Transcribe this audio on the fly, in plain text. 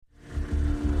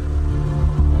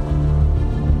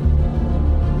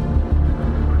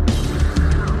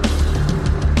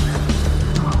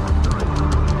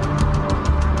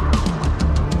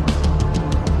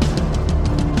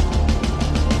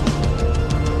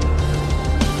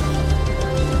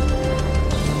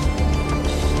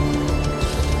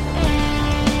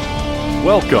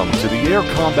Welcome to the Air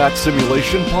Combat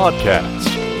Simulation Podcast,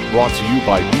 brought to you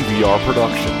by BVR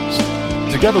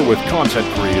Productions. Together with content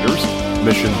creators,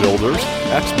 mission builders,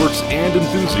 experts, and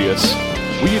enthusiasts,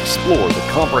 we explore the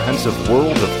comprehensive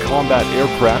world of combat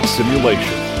aircraft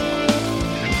simulation.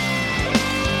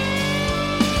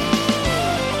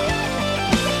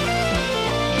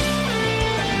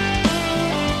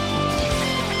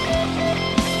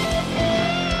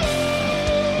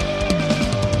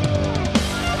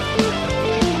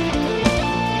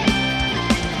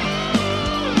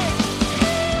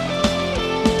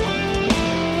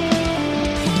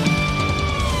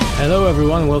 Hello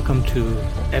everyone, welcome to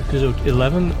episode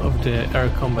 11 of the Air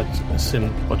Combat Sim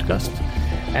podcast.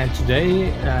 And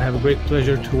today I have a great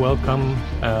pleasure to welcome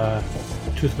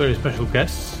two very special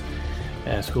guests.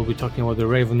 So we'll be talking about the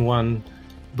Raven 1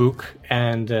 book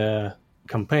and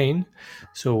campaign.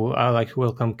 So I'd like to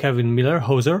welcome Keven Miller,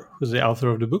 Hozer, who's the author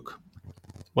of the book.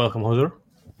 Welcome, Hozer.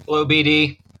 Hello,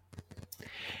 BD.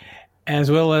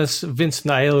 As well as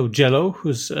Vincent Jell-O,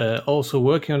 who's also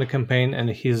working on the campaign,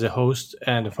 and he's the host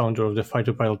and the founder of the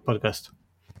Fighter Pilot podcast.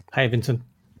 Hi, Vincent.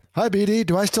 Hi, BD.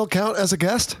 Do I still count as a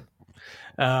guest?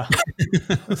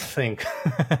 Let's think.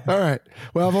 All right.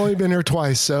 Well, I've only been here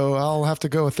twice, so I'll have to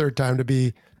go a third time to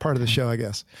be part of the show, I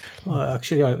guess. Well,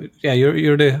 actually, yeah,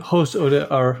 you're the host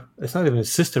of our. It's not even a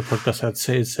sister podcast. I'd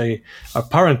say it's our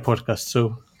parent podcast.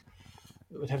 So,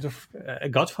 would have a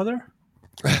godfather.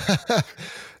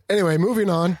 Anyway, moving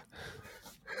on.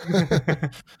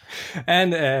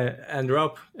 and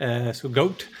Rob, so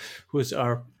Goat, who is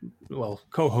our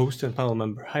co-host and panel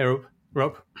member. Hi,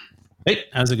 Rob. Hey,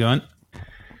 how's it going?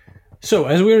 So,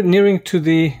 as we're nearing to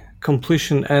the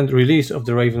completion and release of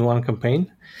the Raven 1 campaign,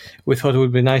 we thought it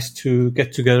would be nice to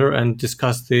get together and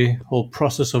discuss the whole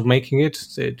process of making it,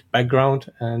 the background,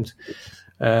 and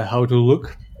how it will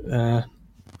look.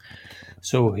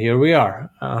 So here we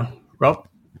are. Rob,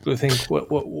 do you think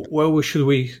where should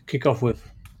we kick off with?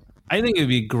 I think it'd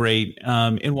be great.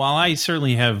 And while I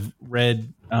certainly have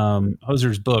read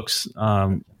Hozer's books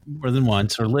more than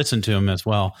once or listened to him as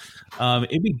well,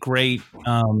 it'd be great.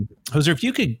 Hozer, if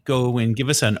you could go and give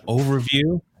us an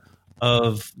overview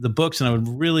of the books, and I would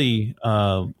really,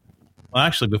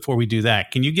 actually, before we do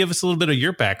that, can you give us a little bit of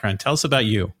your background? Tell us about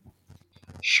you.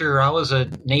 Sure. I was a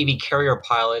Navy carrier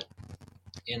pilot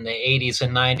in the 80s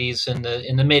and 90s. In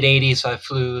the mid 80s, I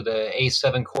flew the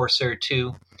A7 Corsair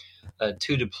II,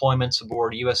 two deployments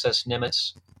aboard USS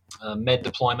Nimitz, med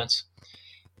deployments,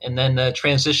 and then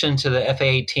transitioned to the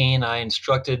FA-18. I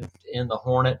instructed in the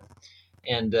Hornet,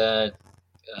 and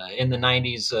in the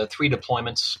 90s, three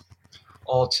deployments,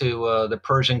 all to the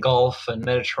Persian Gulf and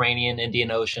Mediterranean,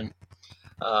 Indian Ocean,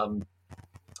 and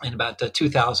about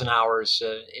 2,000 hours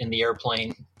in the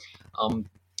airplane.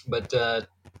 But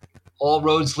all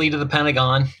roads lead to the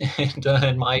Pentagon,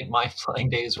 and my flying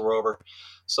days were over.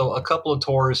 So a couple of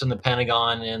tours in the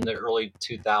Pentagon in the early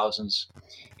 2000s,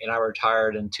 and I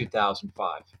retired in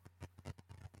 2005.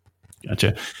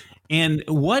 Gotcha. And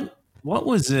what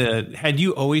was it? Had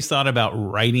you always thought about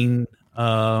writing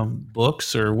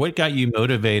books, or what got you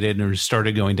motivated or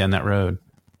started going down that road?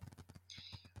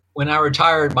 When I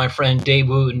retired, my friend Dave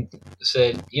Wooten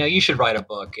said, you should write a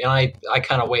book. And I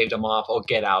kind of waved him off. Oh,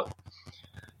 get out.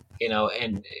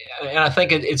 And I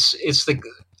think it's the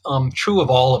true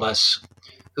of all of us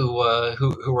who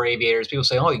are aviators. People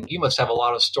say, "Oh, you must have a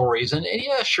lot of stories," and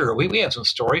yeah, sure, we have some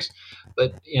stories,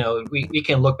 but we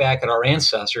can look back at our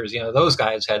ancestors. Those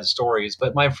guys had stories.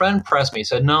 But my friend pressed me,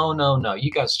 said, "No, you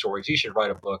got stories. You should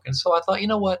write a book." And so I thought, you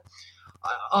know what,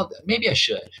 maybe I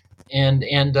should, and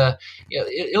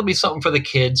it'll be something for the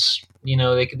kids.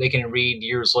 They can read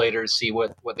years later, see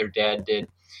what their dad did.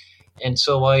 And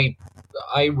so I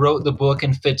wrote the book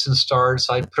in fits and starts.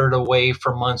 I put it away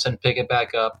for months and pick it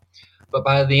back up. But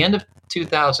by the end of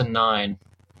 2009,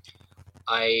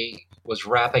 I was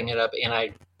wrapping it up, and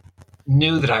I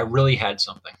knew that I really had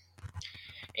something.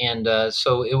 And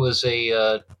so it was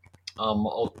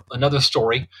another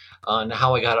story on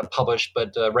how I got it published.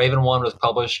 But Raven 1 was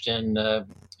published in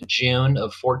June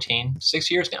of 14,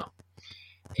 6 years now.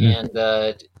 And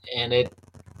it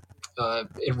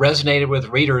resonated with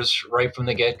readers right from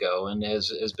the get-go, and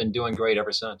has been doing great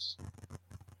ever since.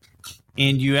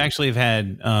 And you actually have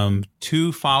had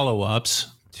two follow-ups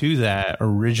to that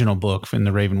original book from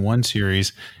the Raven 1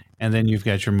 series, and then you've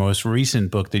got your most recent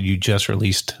book that you just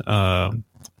released, I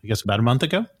guess, about a month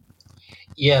ago?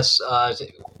 Yes.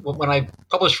 When I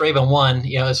published Raven 1,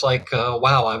 it's like,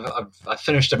 wow, I've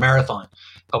finished a marathon,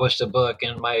 published a book,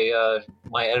 and my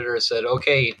editor said,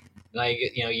 okay, now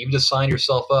you've just signed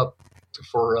yourself up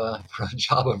for a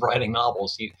job of writing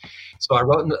novels. So I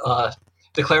wrote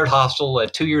declared hostile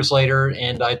 2 years later,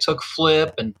 and I took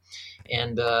Flip and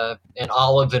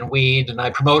Olive and Weed, and I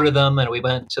promoted them, and we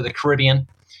went to the Caribbean,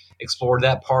 explored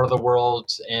that part of the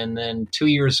world, and then 2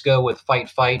 years ago with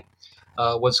Fight,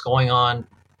 what's going on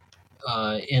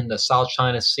in the South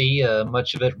China Sea.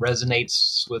 Much of it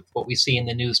resonates with what we see in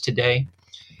the news today.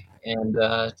 And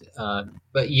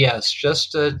but yes,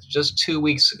 just 2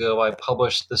 weeks ago, I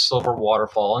published The Silver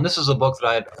Waterfall, and this is a book that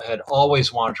I had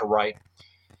always wanted to write,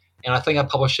 and I think I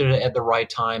published it at the right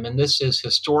time. And this is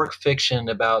historic fiction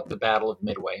about the Battle of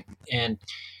Midway. And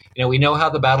we know how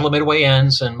the Battle of Midway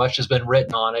ends, and much has been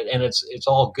written on it, and it's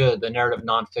all good, the narrative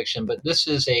nonfiction. But this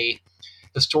is a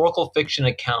historical fiction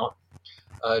account,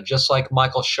 just like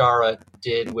Michael Shara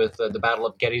did with the Battle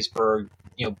of Gettysburg.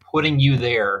 Putting you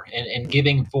there and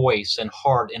giving voice and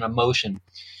heart and emotion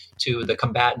to the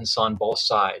combatants on both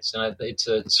sides. And it's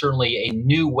certainly a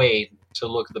new way to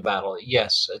look at the battle.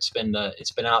 Yes, it's been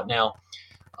out now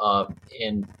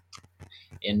in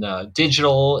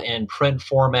digital and print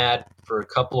format for a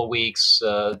couple of weeks.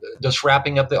 Just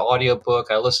wrapping up the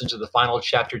audiobook. I listened to the final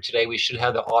chapter today. We should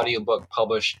have the audiobook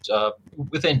published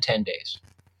within 10 days.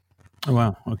 Oh,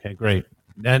 wow. Okay, great.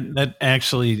 That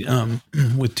actually,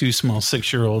 with two small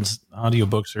 6-year-olds,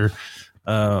 audiobooks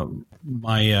are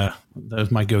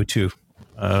my go-to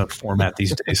format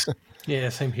these days. Yeah,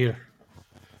 same here.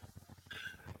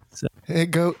 So. Hey,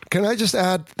 Goat, can I just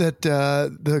add that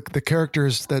the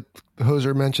characters that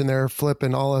Hozer mentioned there, Flip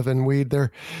and Olive and Weed,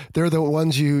 they're the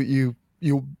ones you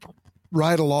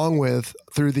ride along with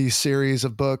through these series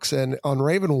of books. And on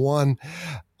Raven 1,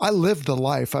 I lived the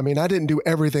life. I mean, I didn't do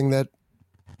everything that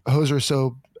Hozer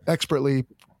so expertly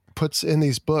puts in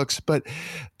these books, but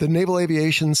the naval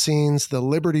aviation scenes, the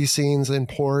Liberty scenes in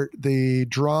port, the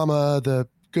drama, the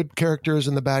good characters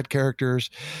and the bad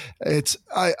characters,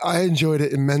 I enjoyed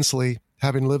it immensely,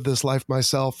 having lived this life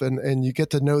myself, and you get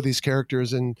to know these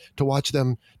characters, and to watch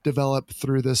them develop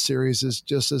through this series is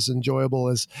just as enjoyable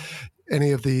as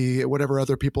any of the whatever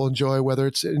other people enjoy, whether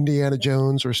it's Indiana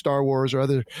Jones or Star Wars or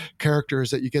other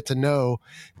characters that you get to know.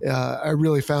 I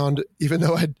really found, even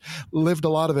though I'd lived a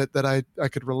lot of it, that I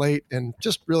could relate and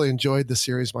just really enjoyed the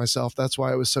series myself. That's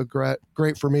why it was so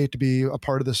great for me to be a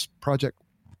part of this project.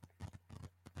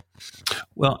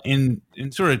 Well, and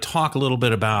sort of talk a little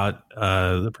bit about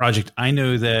the project. I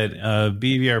know that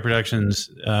BVR Productions,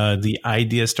 the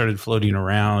idea started floating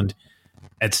around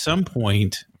at some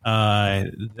point.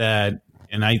 I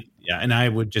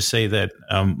would just say that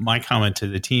my comment to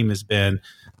the team has been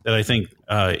that I think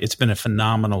it's been a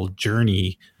phenomenal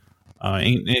journey.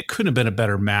 And it couldn't have been a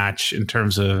better match in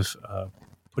terms of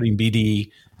putting BD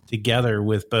together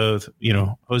with both,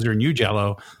 Hozer and you,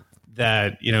 Jell-O.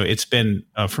 That it's been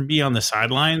for me on the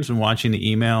sidelines and watching the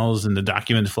emails and the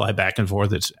documents fly back and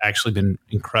forth. It's actually been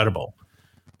incredible.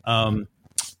 And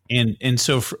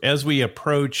so as we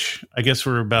approach, I guess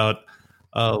we're about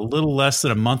a little less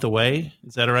than a month away.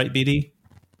 Is that all right, BD?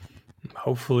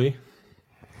 Hopefully.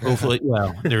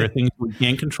 Well, there are things we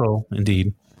can't control,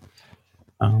 indeed.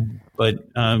 But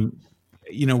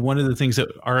one of the things that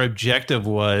our objective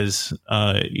was,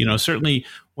 certainly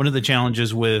one of the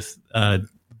challenges with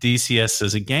DCS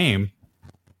as a game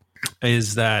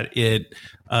is that it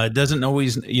doesn't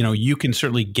always, you can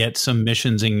certainly get some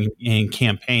missions and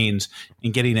campaigns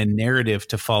and getting a narrative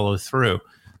to follow through.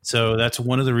 So that's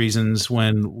one of the reasons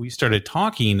when we started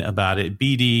talking about it,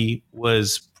 BD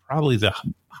was probably the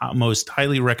most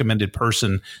highly recommended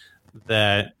person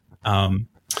that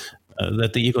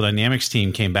that the Eagle Dynamics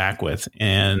team came back with.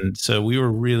 And so we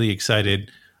were really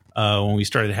excited when we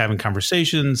started having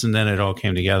conversations, and then it all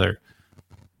came together.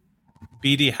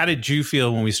 BD, how did you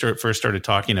feel when we first started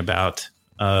talking about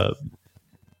the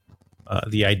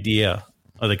idea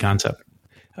of the concept?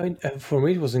 I mean, for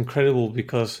me, it was incredible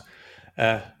because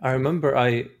I remember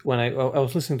when I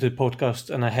was listening to the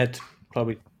podcast, and I had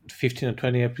probably 15 or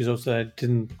 20 episodes that I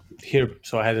didn't hear.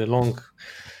 So I had a long,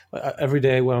 every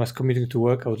day when I was commuting to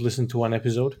work, I would listen to one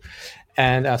episode.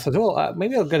 And I thought, well,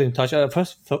 maybe I'll get in touch. I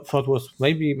first thought was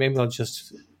maybe I'll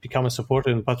just become a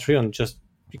supporter in Patreon just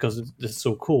because it's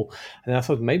so cool. And I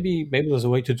thought maybe there's a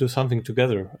way to do something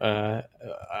together.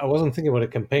 I wasn't thinking about a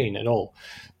campaign at all.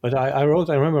 But I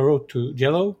remember I wrote to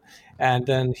Jell-O, and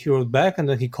then he wrote back, and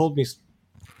then he called me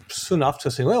soon after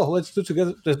saying, well, let's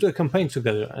do a campaign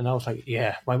together. And I was like,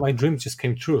 yeah, my dream just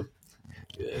came true.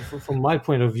 From my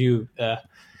point of view,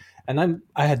 and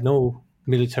I had no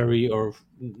military or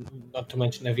not to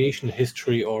mention aviation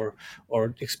history or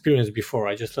experience before.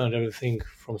 I just learned everything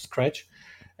from scratch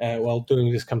while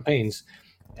doing these campaigns.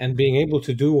 And being able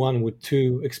to do one with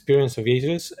two experienced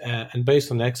aviators and based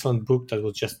on an excellent book that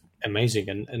was just amazing,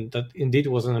 and that indeed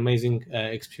was an amazing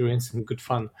experience and good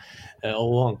fun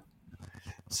all along.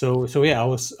 So yeah, I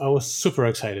was super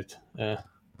excited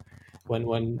when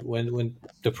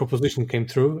the proposition came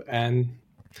through, and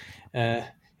yeah,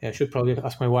 I should probably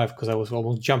ask my wife because I was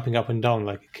almost jumping up and down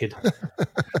like a kid.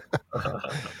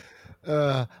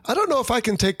 I don't know if I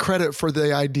can take credit for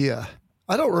the idea.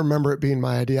 I don't remember it being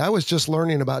my idea. I was just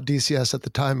learning about DCS at the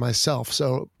time myself.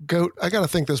 So, Goat, I got to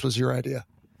think this was your idea.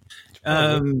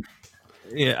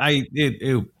 Yeah,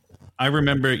 I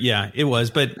remember. Yeah, it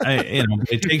was, but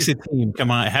it takes a team. Come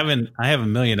on, I have a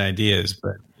million ideas,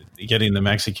 but getting them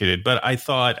executed. But I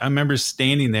remember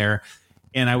standing there,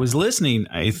 and I was listening.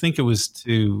 I think it was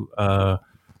to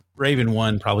Raven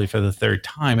 1, probably for the third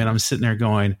time, and I'm sitting there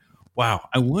going, "Wow,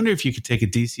 I wonder if you could take a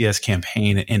DCS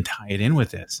campaign and tie it in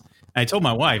with this." I told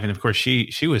my wife, and of course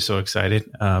she was so excited.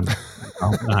 Not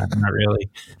really,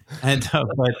 and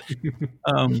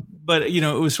but it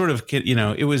was sort of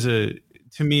it was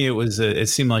it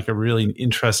seemed like a really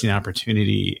interesting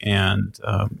opportunity, and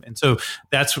so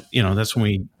that's when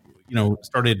we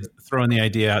started throwing the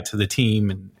idea out to the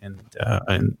team and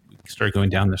started going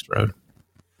down this road.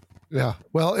 Yeah.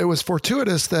 Well, it was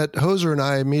fortuitous that Hozer and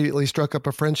I immediately struck up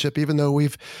a friendship, even though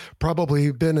we've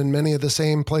probably been in many of the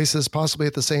same places, possibly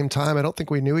at the same time. I don't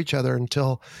think we knew each other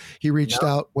until he reached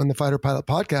out when the Fighter Pilot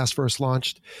podcast first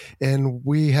launched. And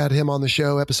we had him on the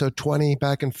show, episode 20,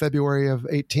 back in February of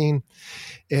 18.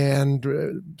 And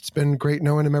it's been great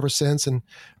knowing him ever since and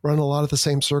run a lot of the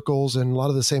same circles and a lot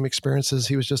of the same experiences.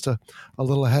 He was just a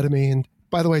little ahead of me. And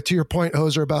by the way, to your point,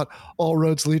 Hozer, about all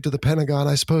roads lead to the Pentagon,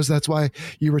 I suppose that's why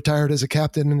you retired as a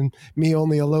captain and me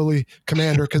only a lowly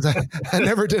commander, because I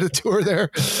never did a tour there.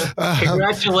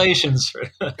 Congratulations.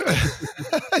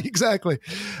 Exactly.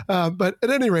 But at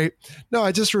any rate, no,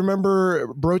 I just remember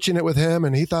broaching it with him,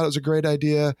 and he thought it was a great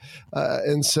idea.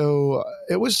 And so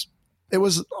it was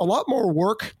a lot more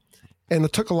work, and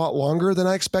it took a lot longer than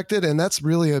I expected. And that's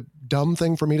really a dumb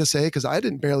thing for me to say because I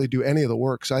didn't barely do any of the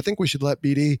work. So I think we should let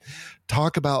BD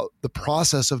talk about the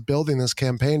process of building this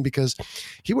campaign, because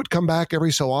he would come back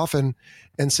every so often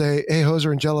and say, "Hey,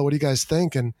 Hozer and Jell-O, what do you guys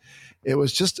think?" And it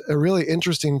was just a really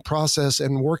interesting process,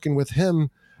 and working with him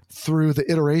through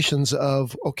the iterations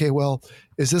of, okay, well,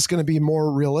 is this going to be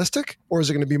more realistic or is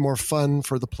it going to be more fun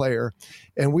for the player?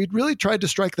 And we'd really tried to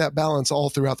strike that balance all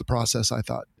throughout the process, I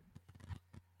thought.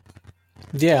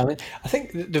 Yeah, I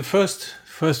think the first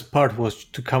part was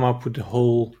to come up with the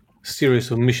whole series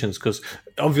of missions, because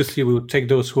obviously we would take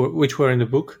those which were in the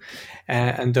book,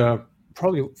 and there are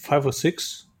probably 5 or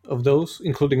 6 of those,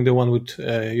 including the one with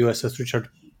USS Richard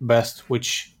Best,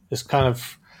 which is kind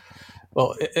of,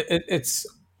 well,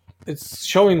 it's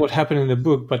showing what happened in the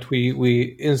book, but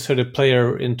we insert a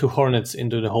player into Hornets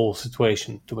into the whole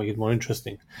situation to make it more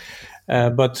interesting.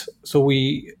 But so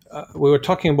we were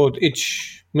talking about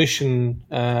each mission,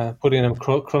 putting them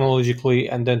chronologically,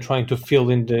 and then trying to fill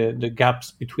in the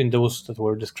gaps between those that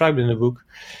were described in the book.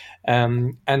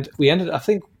 And we ended, I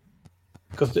think,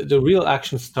 because the real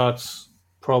action starts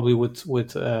probably with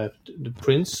the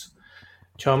Prince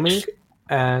Charming,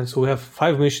 and so we have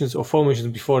 5 missions or 4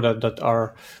 missions before that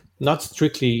are not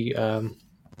strictly,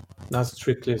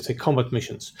 let's say, combat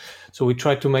missions. So we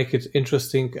try to make it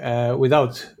interesting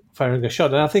without firing a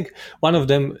shot. And I think one of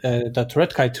them that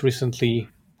Red Kite recently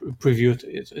previewed,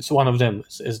 it's one of them.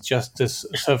 It's just this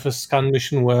surface scan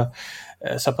mission where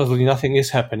supposedly nothing is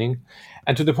happening.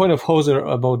 And to the point of Hozer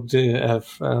about the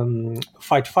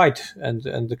fight and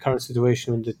the current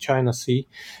situation in the China Sea,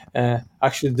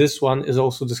 actually this one is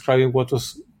also describing what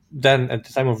was then at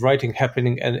the time of writing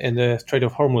happening in the Strait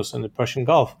of Hormuz and the Persian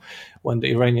Gulf, when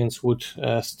the Iranians would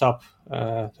stop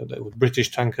with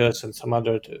British tankers and some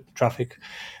other traffic.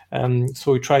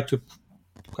 So we tried to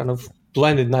kind of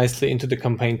blend it nicely into the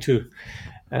campaign too,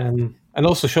 and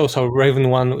also shows how Raven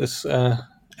 1 is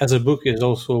as a book is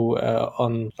also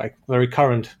on like very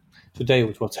current today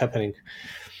with what's happening.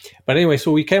 But anyway,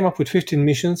 so we came up with 15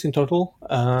 missions in total,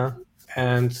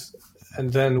 and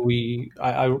then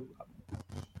I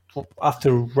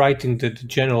after writing the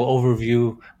general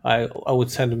overview, I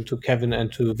would send them to Keven and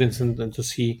to Vincent and to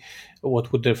see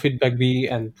what would their feedback be,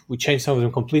 and we changed some of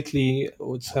them completely.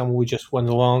 With some we just went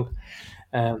along,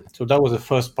 so that was the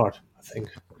first part, I think.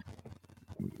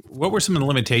 What were some of the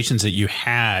limitations that you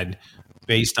had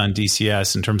based on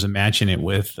DCS in terms of matching it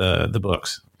with the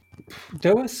books?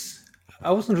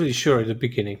 I wasn't really sure at the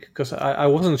beginning, because I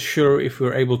wasn't sure if we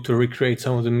were able to recreate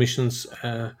some of the missions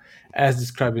as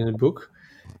described in the book.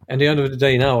 And at the end of the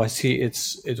day, now I see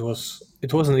it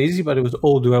wasn't easy, but it was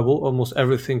all doable. Almost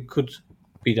everything could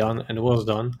be done and was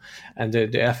done. And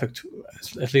the effect,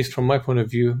 at least from my point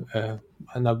of view,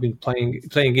 and I've been playing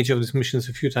each of these missions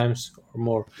a few times or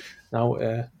more. Now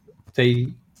they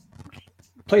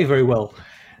play very well,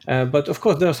 but of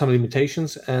course there are some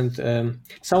limitations, and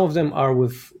some of them are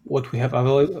with what we have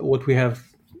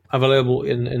available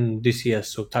in DCS.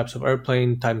 So types of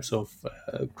airplane, types of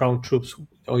ground troops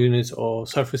or units or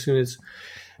surface units.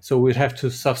 So we'd have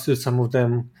to substitute some of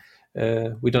them.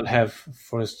 We don't have,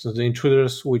 for instance, the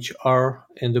intruders, which are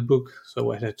in the book. So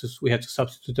we had to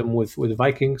substitute them with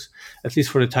Vikings, at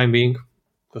least for the time being,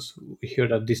 because we hear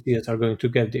that DCS are going to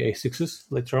get the A6s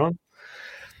later on.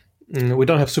 We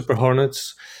don't have Super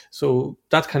Hornets, so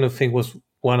that kind of thing was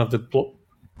one of the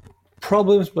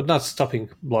problems, but not stopping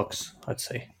blocks, I'd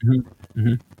say. Mm-hmm.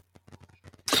 Mm-hmm.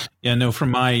 Yeah, no.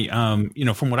 From my,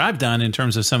 from what I've done in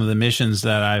terms of some of the missions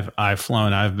that I've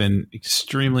flown, I've been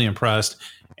extremely impressed,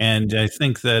 and I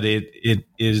think that it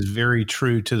is very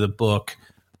true to the book,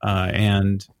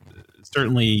 and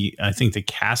certainly I think the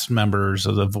cast members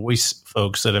or the voice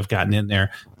folks that have gotten in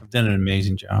there have done an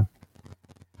amazing job.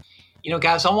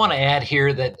 Guys, I want to add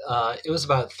here that it was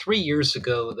about 3 years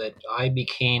ago that I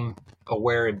became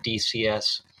aware of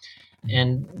DCS.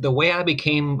 And the way I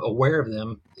became aware of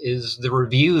them is the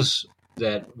reviews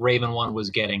that Raven One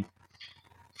was getting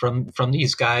from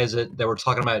these guys that were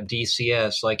talking about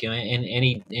DCS. Like, and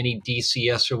any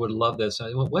DCSer would love this. I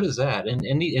mean, what is that?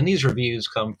 And these reviews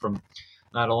come from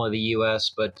not only the U.S.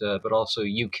 but also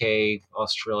UK,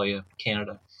 Australia,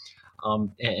 Canada,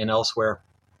 and elsewhere.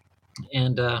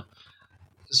 And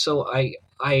so I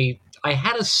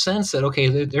had a sense that,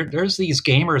 okay, there's these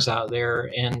gamers out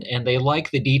there, and they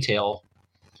like the detail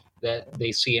that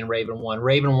they see in Raven One.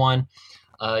 Raven One,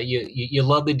 you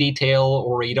love the detail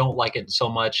or you don't like it so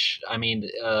much. I mean,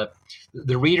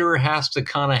 the reader has to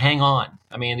kind of hang on.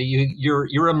 I mean,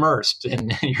 you're immersed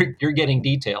and you're getting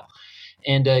detail,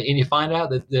 and you find out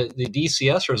that the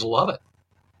DCSers love it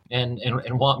and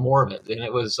want more of it. And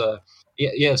it was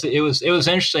yes, it was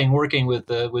interesting working with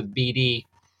BD.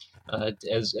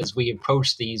 As we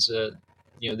approach these,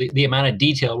 the amount of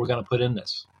detail we're going to put in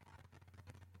this.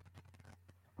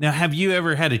 Now, have you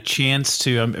ever had a chance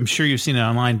to? I'm sure you've seen it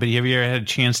online, but have you ever had a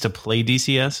chance to play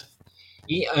DCS?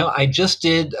 Yeah, I just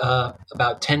did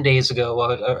about 10 days ago.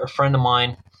 A friend of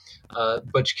mine,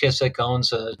 Butch Kissick,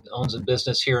 owns a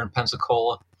business here in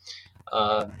Pensacola,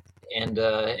 and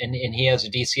he has a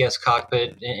DCS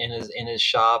cockpit in his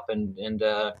shop, and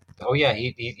oh yeah,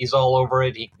 he's all over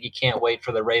it. He can't wait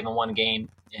for the Raven One game,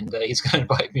 and he's going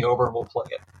to invite me over and we'll play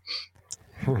it.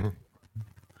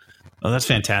 Oh, that's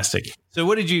fantastic. So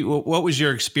what was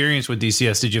your experience with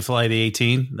DCS? Did you fly the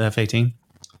F-18?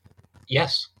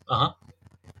 Yes. Uh-huh.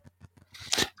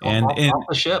 And off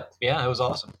the ship. Yeah, it was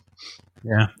awesome.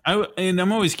 Yeah.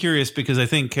 I'm always curious because I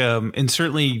think, and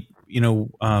certainly,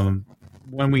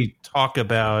 when we talk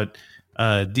about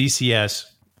DCS,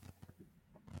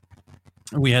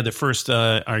 we had the first,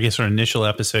 I guess, our initial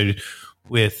episode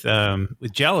with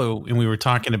Jell-O, and we were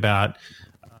talking about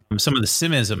some of the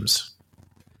simisms.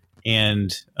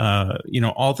 And,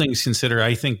 all things considered,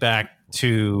 I think back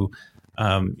to,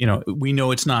 we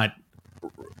know it's not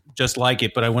just like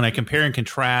it, but when I compare and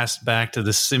contrast back to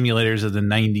the simulators of the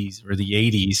 90s or the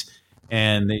 80s,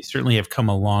 and they certainly have come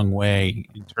a long way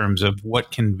in terms of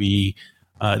what can be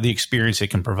the experience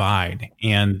it can provide.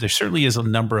 And there certainly is a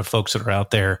number of folks that are out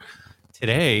there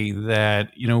today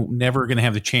that, never going to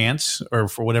have the chance or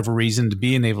for whatever reason to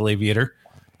be a naval aviator.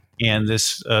 And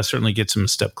this certainly gets them a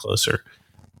step closer.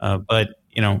 But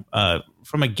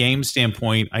from a game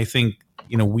standpoint, I think,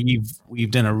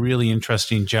 we've done a really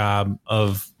interesting job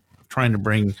of trying to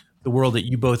bring the world that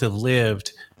you both have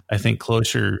lived, I think,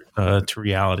 closer to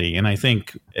reality. And I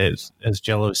think, as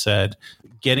Jell-O said,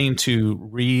 getting to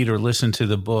read or listen to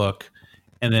the book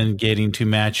and then getting to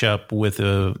match up with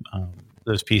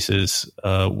those pieces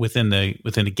within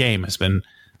the game has been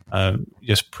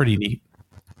just pretty neat.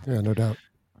 Yeah, no doubt.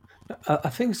 I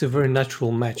think it's a very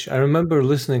natural match. I remember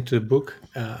listening to the book,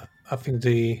 I think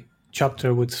the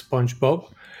chapter with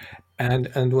SpongeBob,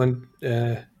 and when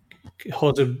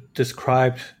Hozer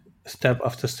described step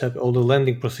after step all the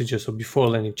landing procedures, or before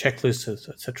landing checklists,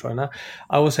 etc. And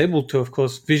I was able to, of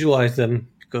course, visualize them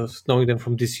because knowing them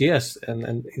from DCS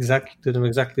and do them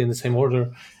exactly in the same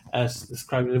order as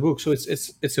described in the book. So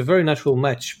it's a very natural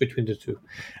match between the two,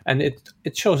 and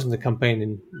it shows in the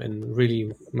campaign in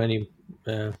really many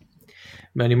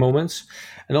moments.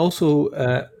 And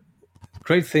also,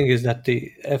 great thing is that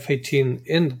the F-18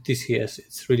 in DCS,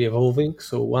 it's really evolving.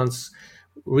 So once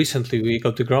recently we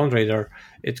got the ground radar,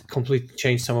 it completely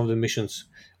changed some of the missions,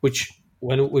 which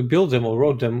when we built them or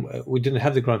wrote them, we didn't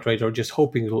have the ground radar, just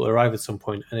hoping it will arrive at some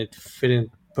point, and it fit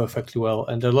in perfectly well.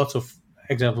 And there are lots of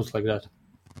examples like that.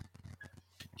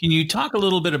 Can you talk a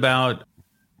little bit about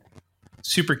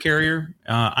Supercarrier?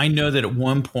 I know that at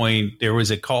one point there was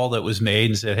a call that was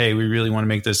made and said, "Hey, we really want to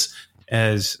make this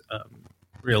as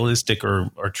realistic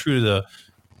or true to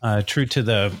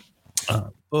the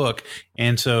book,"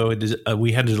 and so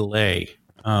we had a delay.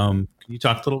 Can you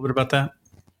talk a little bit about that?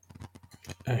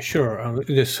 Sure.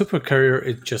 The Supercarrier,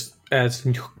 it just adds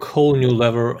a whole new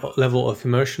level of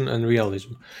immersion and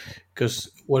realism,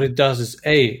 because what it does is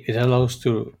it allows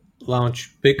to launch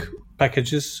big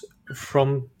packages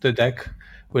from the deck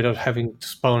without having to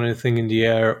spawn anything in the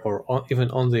air or even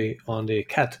on the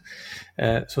cat.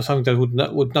 So something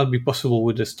that would not be possible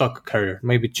with the stock carrier.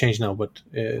 Maybe it changed now, but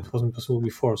it wasn't possible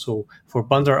before. So for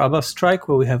Bandar Abbas Strike,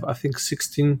 where we have, I think,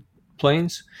 16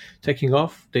 planes taking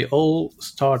off, they all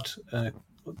start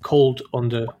cold on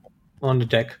the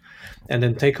deck, and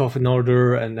then take off in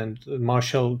order, and then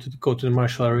go to the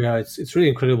marshal area. It's really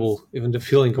incredible, even the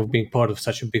feeling of being part of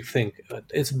such a big thing.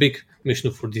 It's a big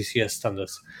mission for DCS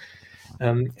standards.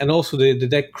 And also the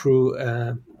deck crew,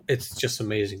 it's just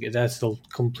amazing. It adds a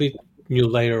complete new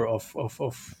layer of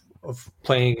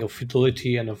playing, of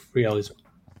fidelity, and of realism.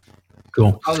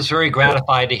 Cool. I was very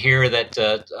gratified to hear that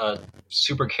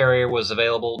Supercarrier was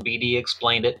available. BD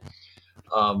explained it,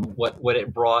 what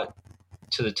it brought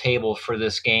to the table for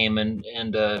this game, and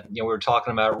we were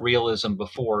talking about realism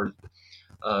before.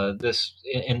 This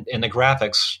in the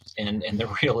graphics and the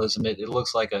realism, it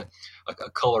looks like a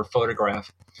color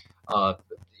photograph.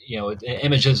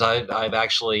 Images I've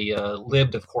actually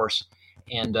lived, of course,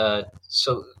 and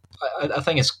so I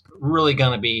think it's really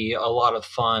going to be a lot of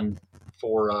fun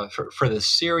for the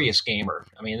serious gamer.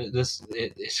 I mean, it's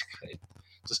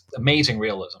just amazing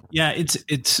realism. Yeah,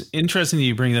 it's interesting that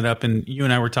you bring that up, and you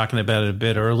and I were talking about it a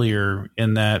bit earlier.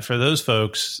 In that, for those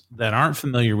folks that aren't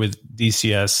familiar with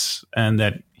DCS and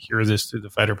that hear this through the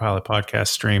Fighter Pilot podcast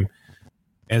stream,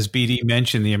 as BD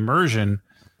mentioned, the immersion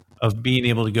of being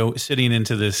able to go sitting in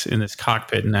this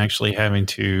cockpit and actually having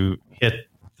to hit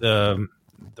the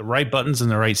right buttons in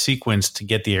the right sequence to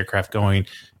get the aircraft going,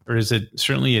 or is it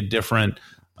certainly a different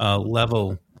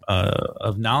level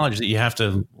of knowledge that you have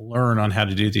to learn on how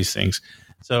to do these things?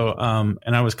 So,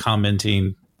 and I was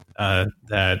commenting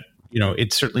that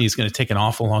it certainly is going to take an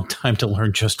awful long time to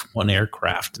learn just one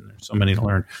aircraft, and there's so many to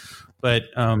learn. But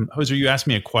Hozer, you asked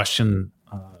me a question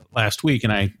last week,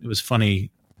 and it was funny.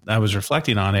 I was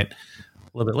reflecting on it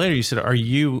a little bit later. You said, "Are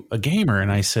you a gamer?"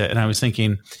 And I was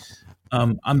thinking,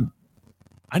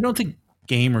 I don't think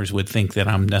gamers would think that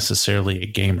I'm necessarily a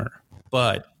gamer,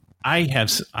 but I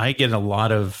get a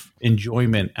lot of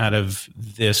enjoyment out of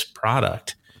this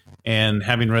product, and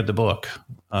having read the book,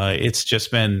 it's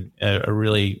just been a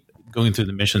really, going through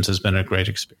the missions has been a great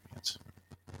experience.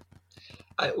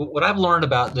 What I've learned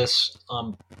about this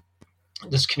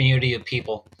this community of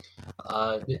people,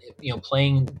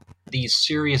 playing these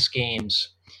serious games,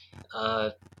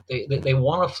 they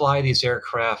want to fly these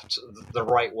aircraft the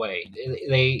right way.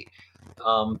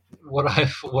 What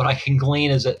I can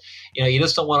glean is that you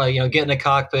just don't want to get in a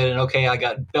cockpit and I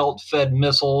got belt fed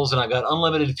missiles and I got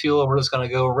unlimited fuel. We're just going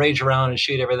to go rage around and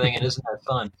shoot everything, and isn't that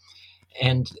fun?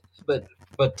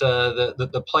 But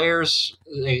the players,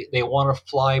 they want to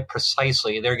fly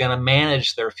precisely. They're going to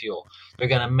manage their fuel. They're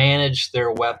going to manage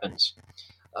their weapons.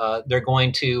 They're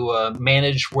going to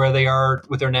manage where they are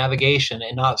with their navigation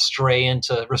and not stray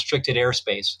into restricted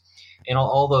airspace, and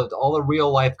all the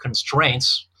real life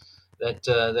constraints that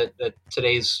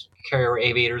today's carrier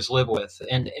aviators live with.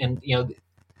 And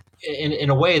in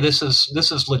a way, this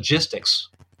is logistics,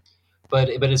 but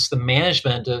it's the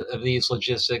management of these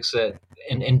logistics that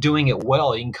and doing it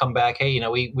well. You can come back, hey,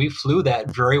 we flew that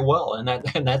very well, and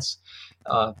that's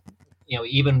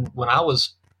even when I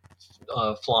was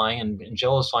flying and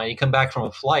Jell-O was flying, you come back from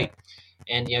a flight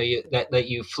and that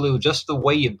you flew just the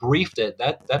way you briefed it,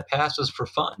 that passes for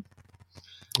fun.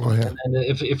 Oh yeah. And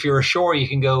if you're ashore, you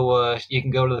can go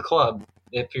to the club.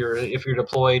 If you're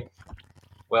deployed,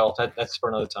 well, that's for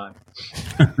another time.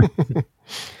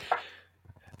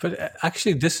 But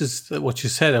actually, this is what you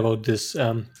said about this,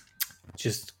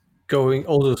 just going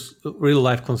all those real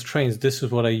life constraints. This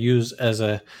is what I use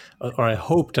or I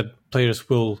hope that players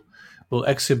will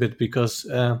exhibit, because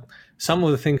some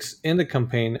of the things in the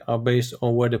campaign are based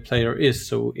on where the player is.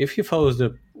 So if he follows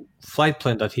the flight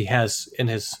plan that he has in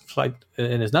his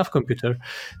nav computer,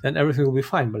 then everything will be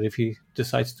fine. But if he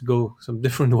decides to go some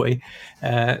different way,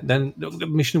 then the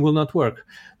mission will not work.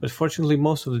 But fortunately,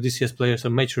 most of the DCS players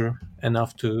are mature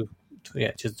enough to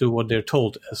just do what they're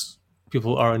told, as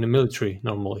people are in the military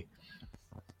normally.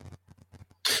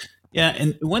 Yeah,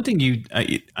 and one thing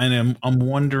I'm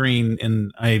wondering,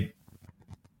 and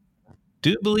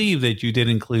do believe that you did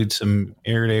include some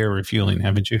air-to-air refueling,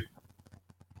 haven't you?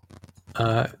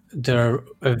 There are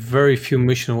a very few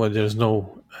missions where there's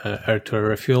no air-to-air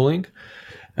refueling.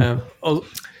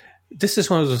 This is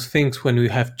one of those things when we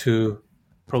have to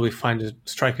probably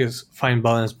strike a fine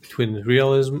balance between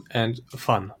realism and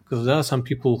fun, because there are some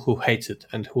people who hate it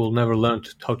and who will never learn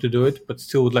how to do it, but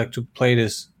still would like to play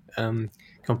this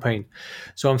campaign.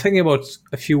 So I'm thinking about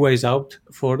a few ways out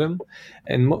for them,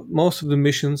 and most of the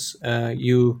missions,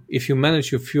 if you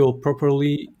manage your fuel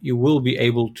properly, you will be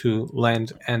able to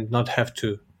land and not have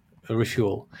to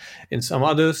refuel. In some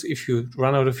others, if you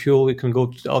run out of fuel, you can go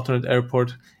to the alternate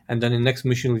airport, and then in the next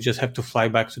mission, we just have to fly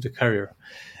back to the carrier.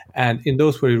 And in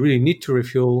those where you really need to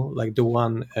refuel, like the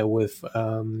one with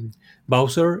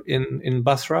Bowser in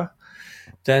Basra,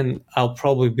 then I'll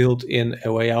probably build in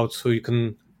a way out so you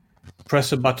can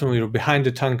press a button when you're behind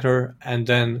the tanker and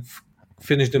then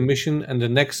finish the mission, and the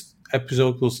next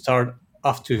episode will start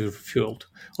after you've fueled.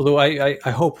 Although I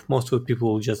hope most of the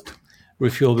people will just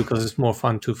refuel because it's more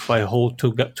fun to fly a whole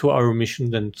 2-hour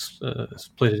mission than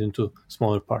split it into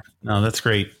smaller parts. No, that's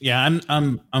great. Yeah,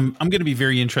 I'm going to be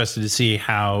very interested to see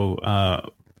how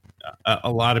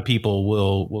a lot of people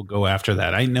will go after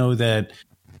that. I know that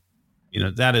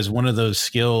that is one of those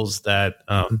skills that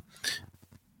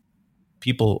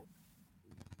people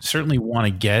certainly want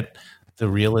to get. The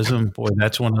realism, boy,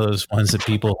 that's one of those ones that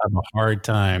people have a hard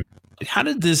time. How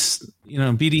did this,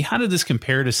 BD, how did this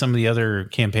compare to some of the other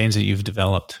campaigns that you've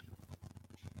developed?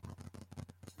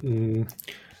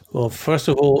 Well, first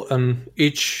of all,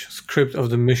 each script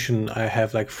of the mission, I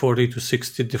have like 40 to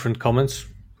 60 different comments,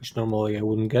 which normally I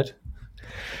wouldn't get.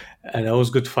 And that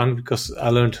was good fun because I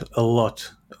learned a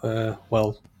lot. I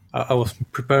was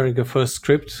preparing a first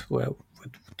script with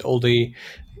all the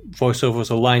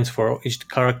voiceovers or lines for each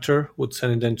character, would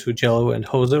send it then to Jell-O and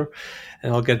Hozer,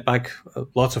 and I'll get back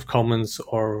lots of comments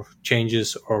or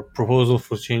changes or proposal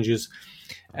for changes.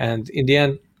 And in the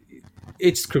end,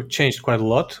 each script changed quite a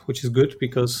lot, which is good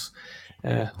because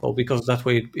that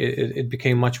way it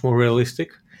became much more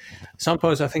realistic. Some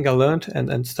parts I think I learned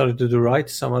and started to do right.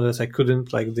 Some others I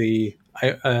couldn't, like the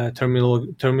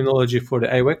terminology for the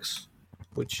AWACS,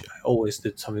 which I always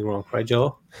did something wrong, right,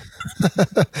 Jell-O?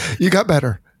 You got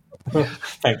better.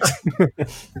 Thanks.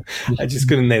 I just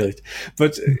couldn't nail it,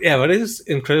 but it is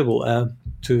incredible.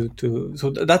 So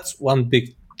that's one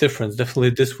big difference. Definitely,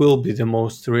 this will be the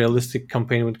most realistic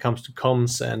campaign when it comes to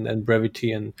comms and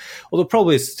brevity. And although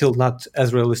probably it's still not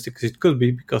as realistic as it could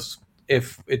be, because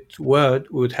if it were,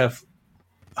 we would have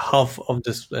half of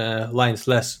this lines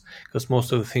less, because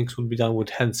most of the things would be done with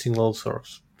hand signals or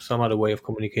some other way of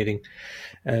communicating,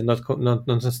 not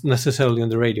necessarily on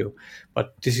the radio.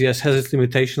 But DCS has its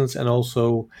limitations, and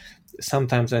also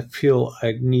sometimes I feel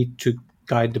I need to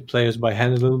guide the players by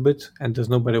hand a little bit, and there's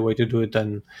no better way to do it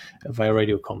than via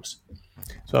radio comms.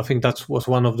 So I think that was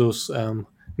one of those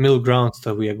middle grounds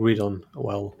that we agreed on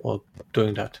while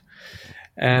doing that.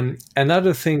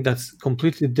 Another thing that's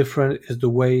completely different is the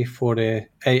way for the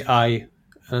AI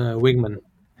wingman,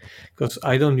 because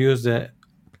I don't use the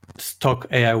stock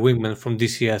AI wingman from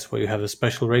DCS where you have a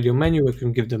special radio menu where you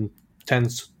can give them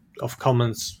tens of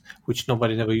commands which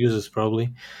nobody never uses,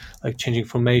 probably, like changing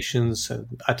formations and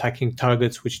attacking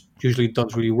targets, which usually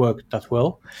don't really work that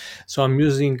well. So I'm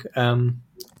using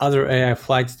other AI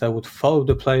flights that would follow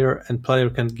the player, and player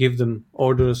can give them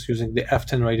orders using the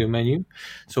F10 radio menu.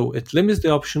 So it limits the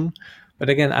option, but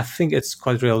again, I think it's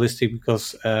quite realistic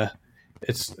because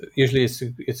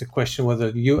it's a question whether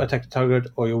you attack the target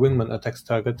or your wingman attacks the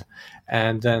target,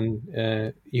 and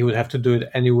then you would have to do it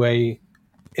anyway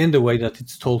in the way that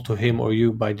it's told to him or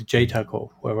you by the JTAC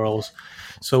or whoever else.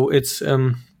 So it's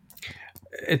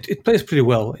it plays pretty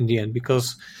well in the end,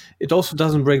 because it also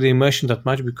doesn't break the immersion that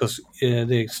much, because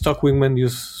the stock wingmen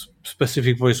use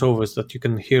specific voiceovers that you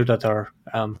can hear that are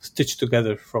stitched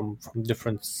together from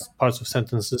different parts of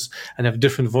sentences and have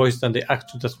different voice than the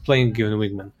actor that's playing given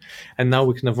wingman. And now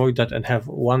we can avoid that and have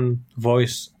one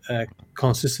voice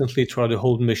consistently throughout the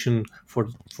whole mission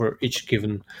for each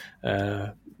given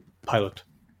pilot.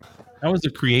 How was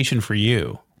the creation for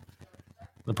you,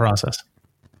 the process?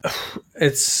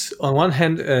 It's on one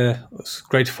hand it's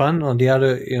great fun. On the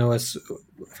other, it's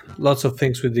lots of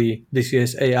things with the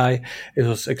DCS AI. It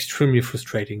was extremely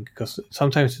frustrating because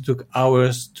sometimes it took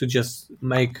hours to just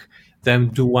make them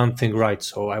do one thing right.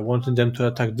 So I wanted them to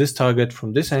attack this target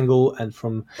from this angle and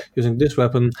from using this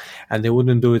weapon, and they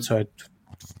wouldn't do it. So I had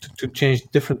to change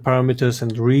different parameters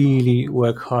and really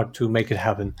work hard to make it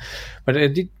happen. But I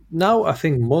did. Now I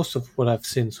think most of what I've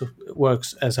seen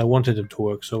works as I wanted it to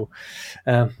work. So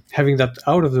having that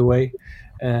out of the way,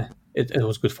 it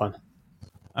was good fun.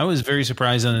 I was very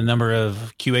surprised on the number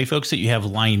of QA folks that you have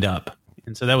lined up.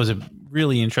 And so that was a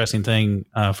really interesting thing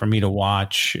for me to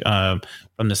watch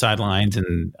from the sidelines.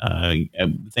 And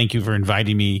thank you for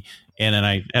inviting me. And then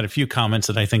I had a few comments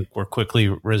that I think were quickly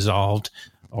resolved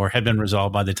or had been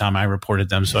resolved by the time I reported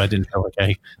them. So I didn't feel like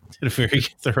I did a very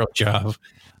thorough job.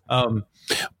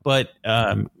 But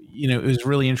it was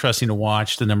really interesting to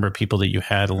watch the number of people that you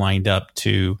had lined up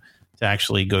to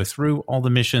actually go through all the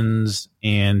missions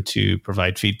and to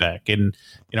provide feedback. And,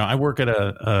 I work at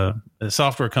a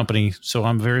software company, so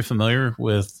I'm very familiar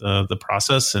with the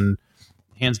process, and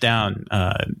hands down,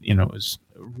 it was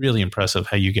really impressive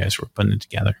how you guys were putting it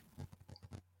together.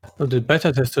 Well, the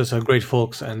beta testers are great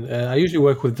folks, and I usually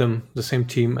work with them, the same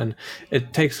team, and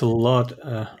it takes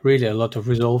really a lot of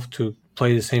resolve to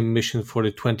play the same mission for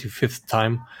the 25th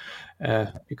time.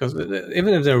 Because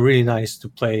even if they're really nice to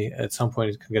play, at some point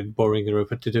it can get boring and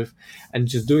repetitive. And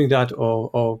just doing that,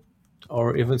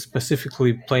 or even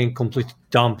specifically playing complete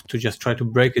dump to just try to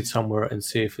break it somewhere and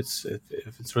see if it's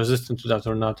resistant to that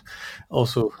or not,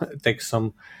 also takes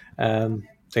some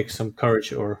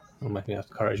courage, or maybe not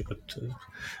courage, but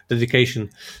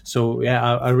dedication. So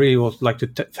yeah, I really would like to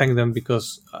thank them,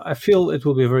 because I feel it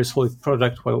will be a very solid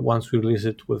product once we release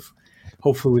it, with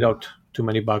hopefully without too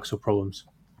many bugs or problems.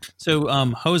 So,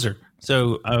 Hozer,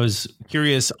 so I was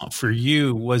curious for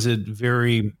you, was it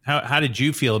how did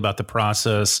you feel about the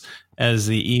process as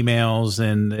the emails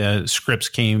and the scripts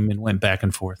came and went back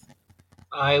and forth?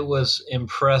 I was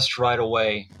impressed right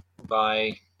away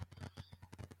by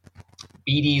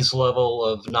BD's level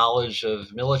of knowledge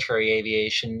of military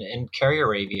aviation and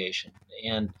carrier aviation.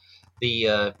 And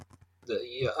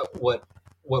what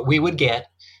we would get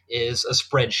is a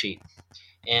spreadsheet.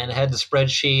 And it had the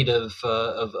spreadsheet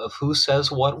of who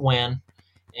says what when,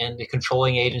 and the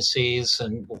controlling agencies.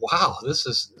 And wow, this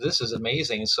is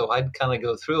amazing. And so I'd kind of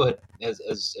go through it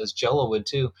as Jell-O would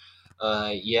too.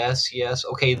 Yes,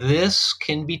 okay, this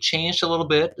can be changed a little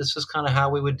bit. This is kind of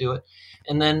how we would do it.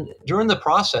 And then during the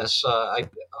process,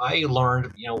 I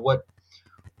learned what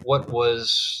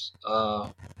was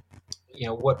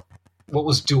what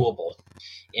was doable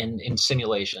in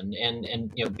simulation,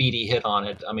 and BD hit on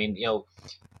it. I mean,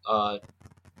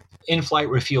 in-flight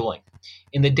refueling.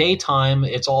 In the daytime,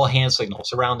 it's all hand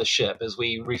signals around the ship as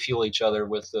we refuel each other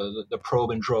with the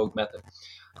probe and drogue method.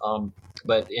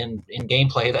 But in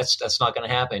gameplay, that's not going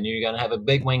to happen. You're going to have a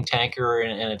big wing tanker,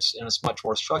 and it's much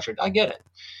more structured. I get it,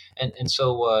 and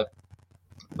so,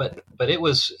 but it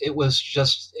was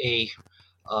just a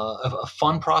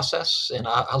fun process, and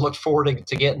I look forward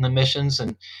to getting the missions,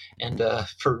 and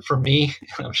for me,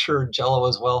 I'm sure Jell-O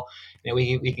as well.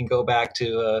 We can go back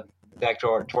to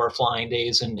our flying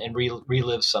days and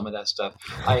relive some of that stuff.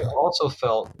 I also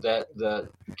felt that the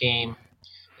game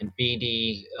and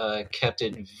BD kept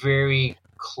it very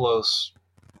close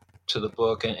to the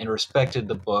book and respected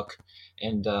the book,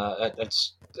 and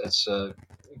that's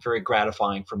very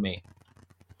gratifying for me.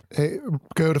 Hey,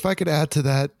 Goat, if I could add to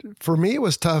that, for me it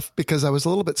was tough because I was a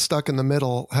little bit stuck in the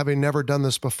middle, having never done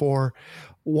this before,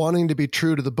 wanting to be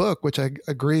true to the book, which I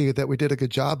agree that we did a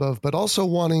good job of, but also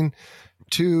wanting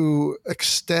to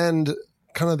extend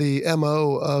kind of the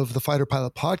MO of the Fighter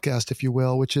Pilot podcast, if you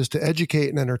will, which is to educate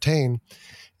and entertain.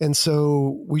 And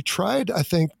so we tried, I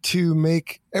think, to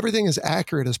make everything as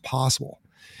accurate as possible.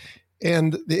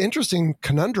 And the interesting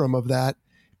conundrum of that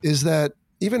is that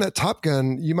even at Top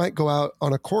Gun, you might go out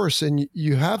on a course and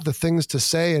you have the things to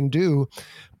say and do,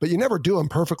 but you never do them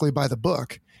perfectly by the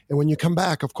book. And when you come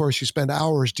back, of course, you spend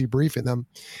hours debriefing them.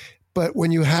 But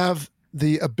when you have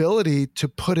the ability to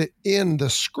put it in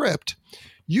the script,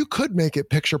 you could make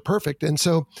it picture perfect. And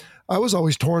so I was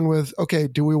always torn with, okay,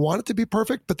 do we want it to be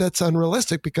perfect? But that's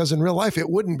unrealistic, because in real life,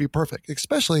 it wouldn't be perfect,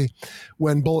 especially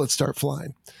when bullets start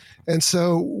flying. And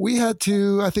so we had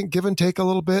to, I think, give and take a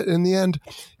little bit. In the end,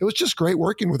 it was just great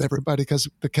working with everybody because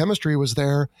the chemistry was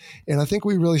there. And I think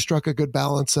we really struck a good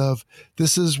balance of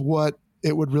this is what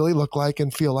it would really look like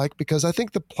and feel like, because I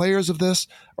think the players of this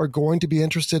are going to be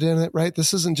interested in it, right?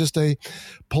 This isn't just a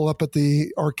pull up at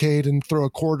the arcade and throw a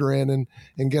quarter in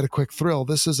and get a quick thrill.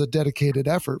 This is a dedicated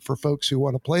effort for folks who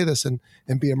want to play this and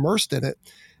be immersed in it.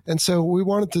 And so we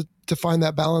wanted to find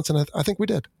that balance, and I think we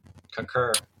did.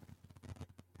 Concur.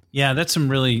 Yeah, that's some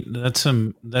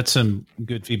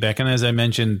good feedback. And as I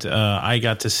mentioned, I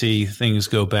got to see things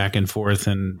go back and forth,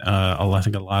 and I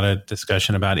think a lot of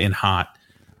discussion about in hot.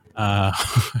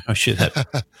 Should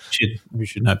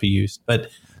not be used.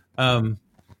 But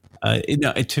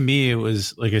to me, it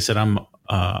was, like I said, I'm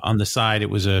on the side. It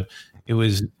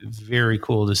was very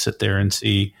cool to sit there and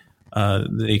see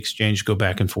the exchange go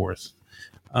back and forth.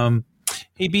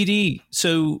 Hey, BD.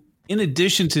 So in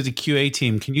addition to the QA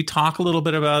team, can you talk a little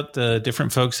bit about the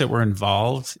different folks that were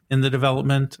involved in the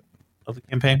development of the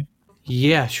campaign?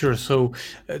 Yeah, sure. So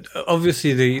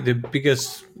obviously the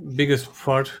biggest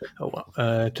part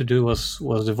to do was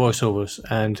the voiceovers,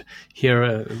 and here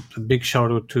a big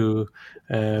shout out to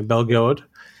Belgard,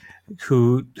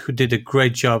 who did a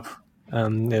great job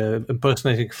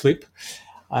impersonating Flip.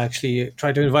 I actually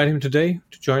tried to invite him today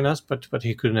to join us, but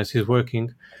he couldn't as he's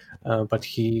working. But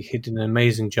he did an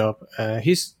amazing job.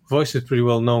 His voice is pretty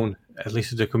well known, at least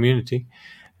to the community.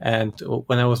 And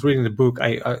when I was reading the book,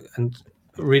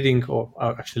 reading or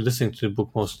actually listening to the book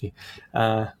mostly,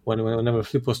 whenever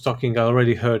Flip was talking, I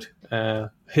already heard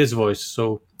his voice.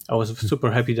 So I was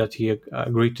super happy that he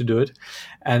agreed to do it.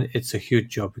 And it's a huge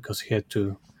job because he had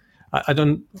to.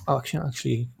 I'll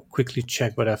actually quickly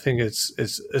check, but I think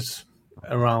it's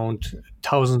around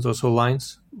thousands or so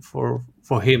lines for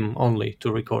him only to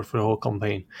record for the whole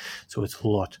campaign. So it's a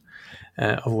lot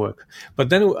of work. But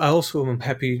then I also am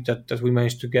happy that we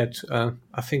managed to get,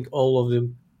 I think, all of the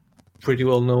pretty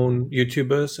well-known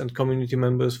YouTubers and community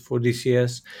members for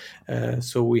DCS.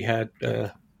 So we had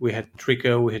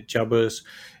Trika, we had Jabbers,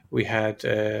 we had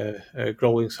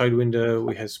Growling Sidewinder,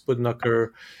 we had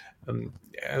Spudnucker,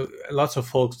 lots of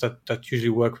folks that usually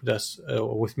work with us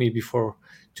or with me before.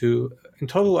 In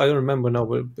total, I don't remember now,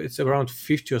 but it's around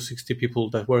 50 or 60 people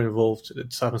that were involved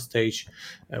at some stage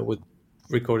with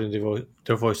recording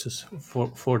their voices for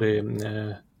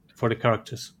the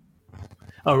characters.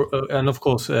 And of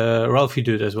course, Ralphie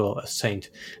did as well as Saint.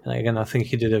 And again, I think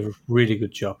he did a really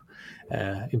good job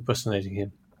impersonating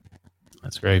him.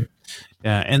 That's great.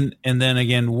 Yeah, and then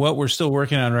again, what we're still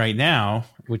working on right now,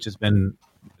 which has been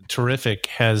terrific,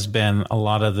 has been a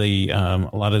lot of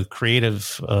the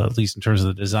creative, at least in terms of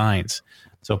the designs.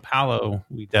 So Paolo,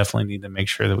 we definitely need to make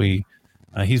sure that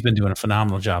he's been doing a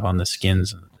phenomenal job on the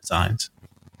skins and the designs.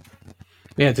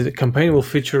 Yeah, the campaign will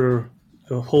feature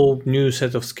a whole new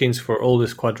set of skins for all the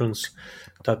squadrons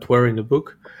that were in the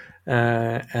book.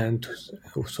 And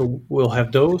so we'll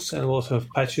have those, and we'll also have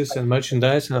patches and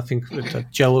merchandise. And I think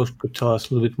that Jell-O could tell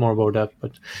us a little bit more about that.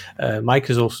 But Mike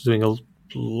is also doing a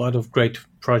lot of great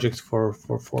projects for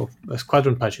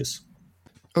squadron patches.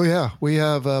 Oh yeah, we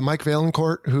have Mike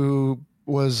Valencourt, who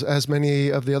was, as many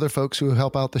of the other folks who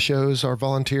help out the shows are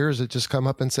volunteers that just come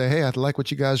up and say, hey, I like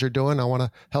what you guys are doing. I want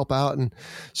to help out. And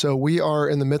so we are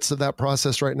in the midst of that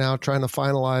process right now, trying to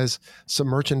finalize some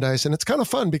merchandise. And it's kind of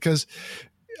fun because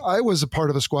I was a part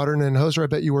of a squadron, and Hozer, I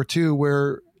bet you were too,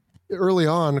 where early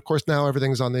on, of course, now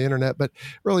everything's on the internet, but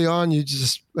early on, you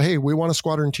just, hey, we want a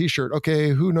squadron t-shirt. Okay,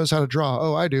 who knows how to draw?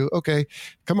 Oh, I do. Okay,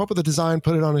 come up with a design,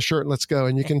 put it on a shirt, and let's go.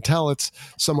 And you can tell it's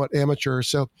somewhat amateur.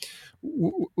 So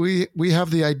we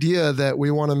have the idea that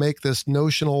we want to make this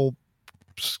notional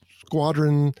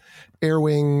squadron, air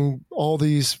wing, all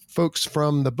these folks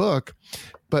from the book,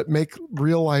 but make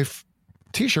real life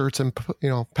t-shirts and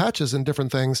patches and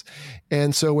different things.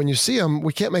 And so when you see them,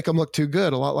 we can't make them look too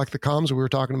good, a lot like the comms we were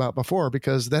talking about before,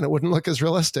 because then it wouldn't look as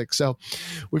realistic. So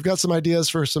we've got some ideas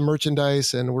for some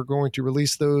merchandise, and we're going to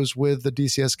release those with the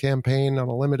DCS campaign on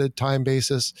a limited time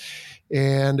basis.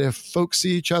 And if folks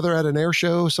see each other at an air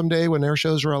show someday, when air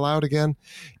shows are allowed again,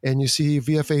 and you see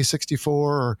VFA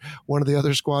 64 or one of the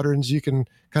other squadrons, you can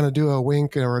kind of do a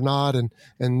wink or a nod and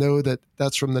know that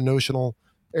that's from the notional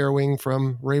air wing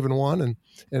from Raven 1, and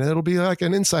it'll be like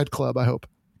an inside club, I hope.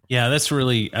 Yeah, I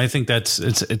think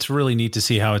it's really neat to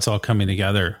see how it's all coming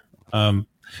together. And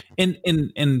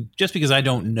just because I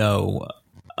don't know,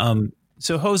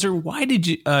 so Hozer, why did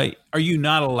you are you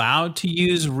not allowed to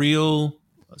use real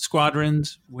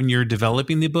squadrons when you're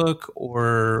developing the book,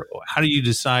 or how do you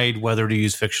decide whether to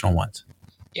use fictional ones?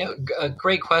 Yeah,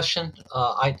 great question.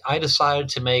 I decided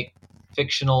to make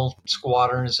fictional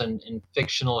squadrons and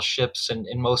fictional ships, and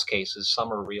in most cases, some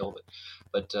are real,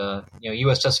 but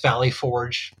USS Valley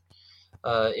Forge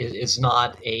is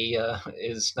not a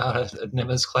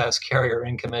Nimitz class carrier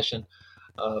in commission,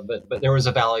 but there was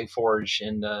a Valley Forge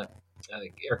in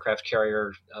aircraft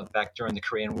carrier back during the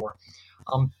Korean War,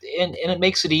 and it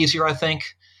makes it easier, I think.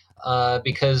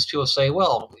 Because people say,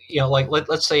 well,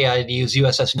 let's say I'd use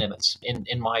USS Nimitz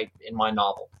in my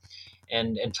novel,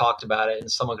 and talked about it,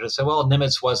 and someone could have said, well,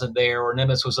 Nimitz wasn't there, or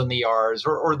Nimitz was in the Yars,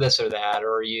 or this or that,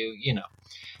 or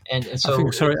and so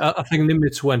I think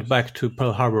Nimitz went back to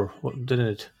Pearl Harbor, didn't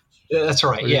it? That's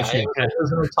right. Yeah, it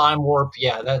was in a time warp.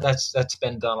 Yeah, that's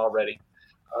been done already.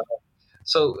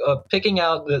 So picking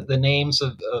out the names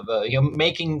of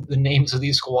making the names of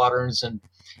these squadrons and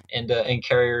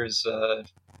carriers.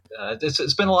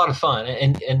 It's been a lot of fun,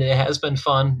 and it has been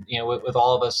fun, with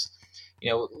all of us,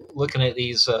 looking at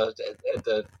these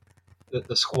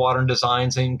the squadron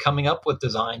designs and coming up with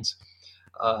designs,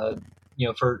 for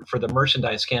the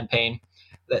merchandise campaign.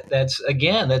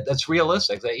 That's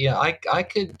realistic. That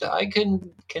I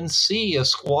can see a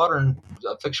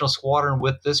fictional squadron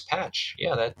with this patch.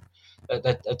 Yeah,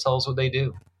 that tells what they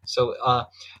do. So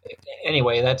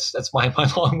anyway, that's my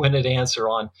long-winded answer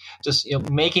on just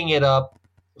making it up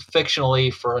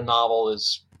fictionally for a novel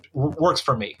works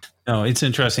for me. No, it's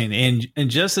interesting, and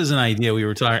just as an idea, we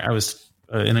were talking. I was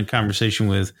in a conversation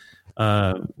with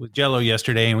Jell-O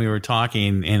yesterday, and we were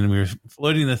talking, and we were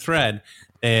floating the thread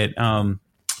that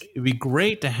it'd be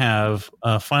great to have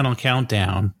a Final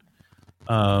Countdown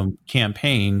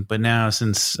campaign, but now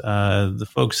since the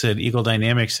folks at Eagle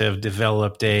Dynamics have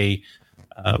developed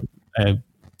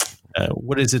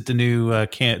what is it? The new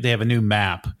they have a new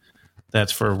map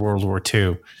that's for World War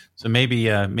II. So maybe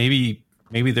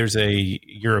there's a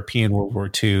European World War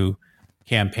II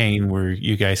campaign where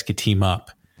you guys could team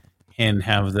up and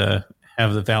have the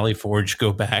Valley Forge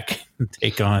go back and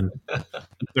take on the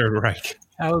Third Reich.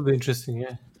 That would be interesting,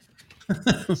 yeah.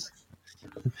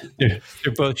 They're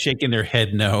both shaking their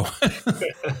head no.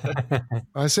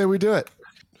 I say we do it.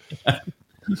 I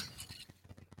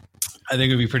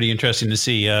think it would be pretty interesting to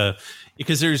see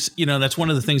because there's, that's one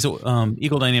of the things that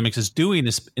Eagle Dynamics is doing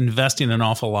is investing an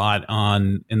awful lot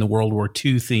in the World War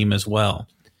II theme as well.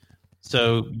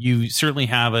 So you certainly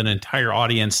have an entire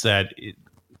audience that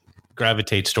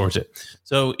gravitates towards it.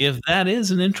 So if that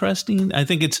is an interesting, I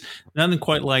think it's nothing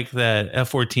quite like that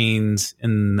F-14s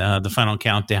in the Final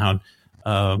Countdown,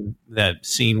 that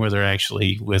scene where they're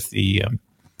actually with the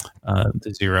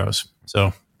Zeros.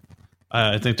 So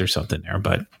I think there's something there,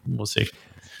 but we'll see.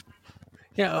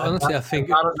 Yeah, honestly, I think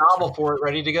got a novel for it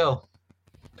ready to go.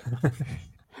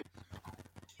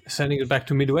 Sending it back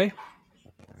to Midway.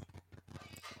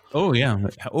 Oh yeah.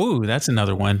 Oh, that's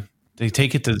another one. They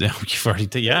take it to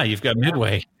you've got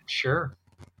Midway. Sure.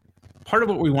 Part of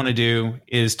what we want to do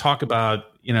is talk about,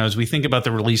 as we think about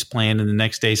the release plan and the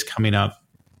next days coming up.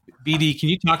 BD, can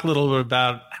you talk a little bit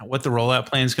about what the rollout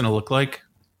plan is going to look like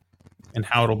and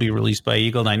how it'll be released by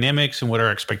Eagle Dynamics and what our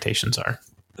expectations are?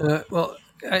 Well,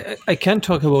 I can't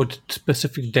talk about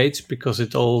specific dates because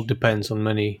it all depends on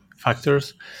many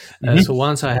factors. So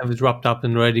once I have it wrapped up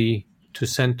and ready to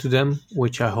send to them,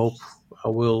 which I hope I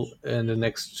will in the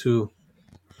next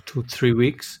 2-3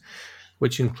 weeks,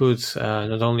 which includes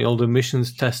not only all the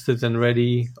missions tested and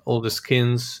ready, all the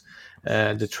skins,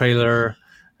 the trailer,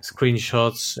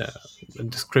 screenshots, a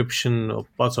description of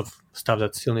lots of stuff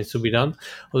that still needs to be done,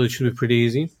 although it should be pretty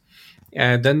easy.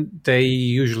 And then they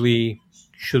usually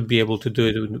should be able to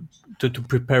do it to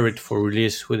prepare it for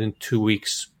release within 2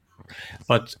 weeks.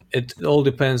 But it all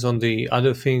depends on the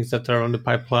other things that are on the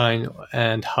pipeline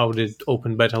and how the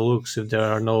open beta looks, if there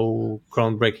are no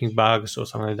groundbreaking bugs or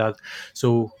something like that.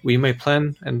 So we may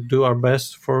plan and do our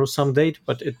best for some date,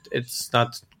 but it's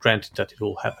not granted that it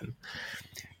will happen.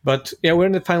 But yeah, we're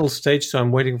in the final stage, so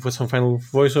I'm waiting for some final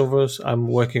voiceovers. I'm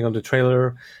working on the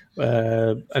trailer,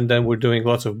 and then we're doing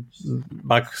lots of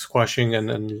bug squashing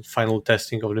and final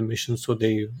testing of the missions so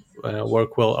they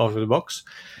work well out of the box.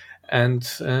 And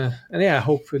yeah, I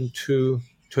hope in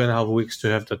 2.5 weeks to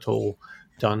have that all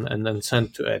done and then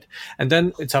sent to Ed. And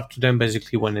then it's up to them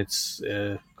basically when it's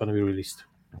going to be released.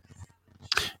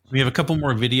 We have a couple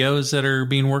more videos that are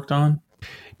being worked on.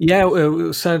 Yeah,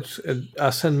 I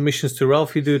sent missions to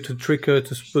Ralphie, to Tricker,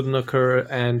 to Spudnocker,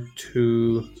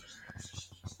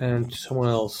 and someone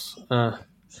else.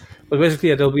 But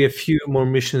basically, there'll be a few more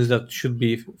missions that should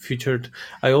be featured.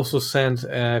 I also sent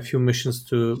a few missions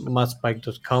to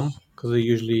matspike.com because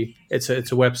it's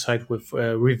a website with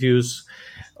reviews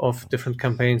of different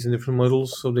campaigns and different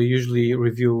models. So they usually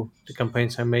review the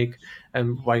campaigns I make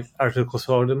and write articles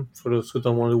about them for those who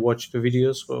don't want to watch the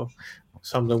videos, or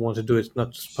some don't want to do it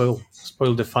not to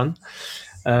spoil the fun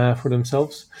for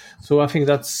themselves. So I think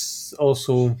that's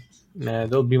also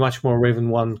there'll be much more Raven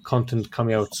 1 content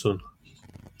coming out soon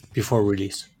before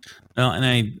release. Well,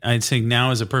 and I'd say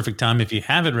now is a perfect time. If you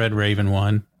haven't read Raven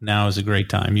 1, now is a great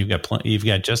time. You've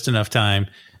got just enough time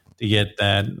to get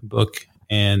that book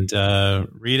and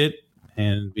read it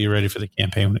and be ready for the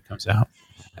campaign when it comes out.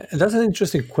 That's an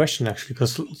interesting question, actually,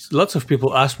 because lots of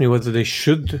people ask me whether they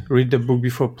should read the book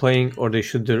before playing or they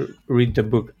should read the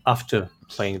book after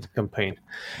playing the campaign.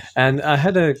 And I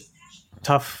had a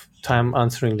tough time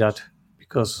answering that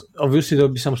because obviously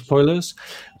there'll be some spoilers,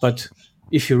 but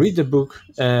if you read the book,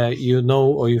 you know,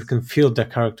 or you can feel the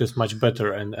characters much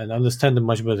better and understand them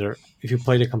much better if you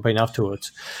play the campaign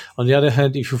afterwards. On the other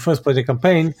hand, if you first play the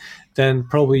campaign, then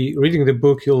probably reading the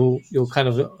book, you'll kind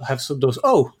of have those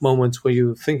moments where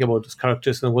you think about those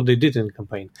characters and what they did in the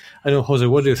campaign. I don't know, Hozer,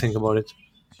 what do you think about it?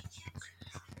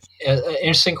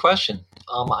 Interesting question.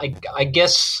 I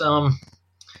guess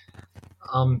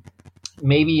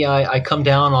maybe I come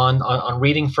down on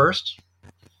reading first,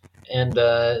 and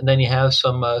then you have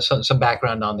some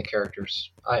background on the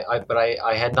characters. But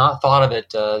I had not thought of it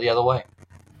the other way.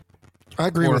 I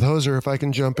agree with Hozer, if I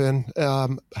can jump in.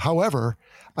 However,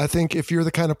 I think if you're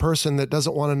the kind of person that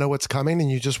doesn't want to know what's coming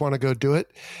and you just want to go do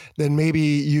it, then maybe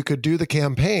you could do the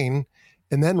campaign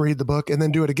and then read the book and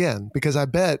then do it again, because I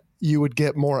bet you would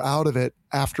get more out of it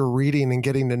after reading and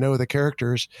getting to know the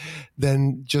characters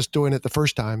than just doing it the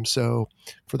first time. So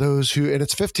for those who, and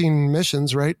it's 15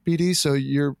 missions, right, BD? So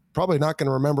you're probably not going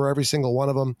to remember every single one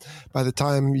of them by the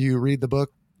time you read the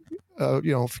book, a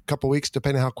couple of weeks,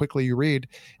 depending how quickly you read,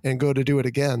 and go to do it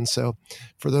again. So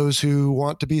for those who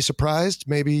want to be surprised,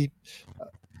 maybe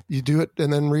you do it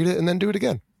and then read it and then do it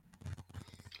again.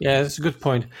 Yeah, that's a good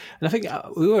point. And I think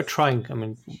we were trying,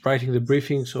 writing the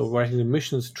briefings or writing the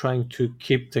missions, trying to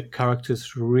keep the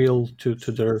characters real to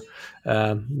their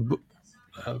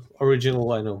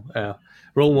original,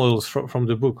 role models from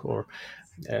the book, or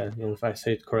if I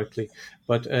say it correctly.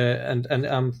 But and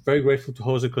I'm very grateful to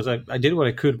Hozer, because I did what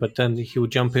I could, but then he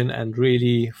would jump in and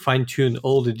really fine tune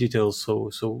all the details,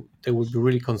 so they would be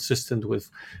really consistent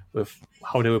with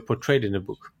how they were portrayed in the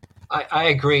book. I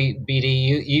agree,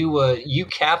 BD. You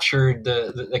captured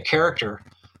the character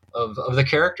of the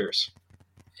characters,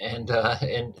 and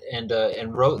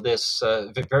wrote this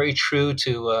very true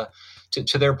to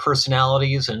their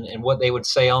personalities and what they would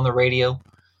say on the radio.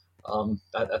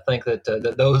 I think that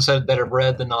those that have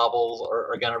read the novel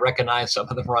are going to recognize some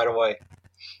of them right away.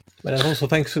 But also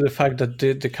thanks to the fact that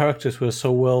the characters were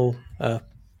so well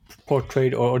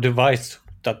portrayed or devised,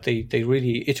 that they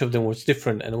really, each of them was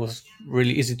different, and it was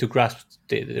really easy to grasp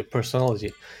the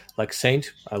personality. Like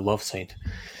Saint, I love Saint,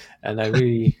 and I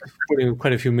really put in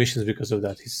quite a few missions because of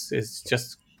that. It's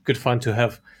just good fun to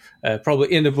have,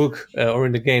 probably in the book or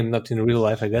in the game, not in real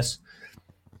life, I guess.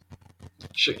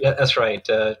 Sure, yeah, that's right.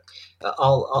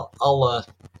 I'll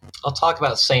talk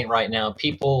about Saint right now.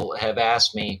 People have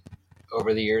asked me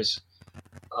over the years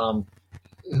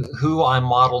who I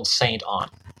modeled Saint on.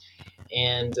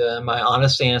 And my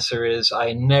honest answer is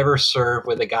I never served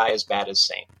with a guy as bad as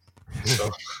Saint. So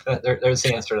there's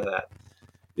the answer to that.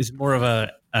 Is more of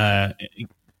a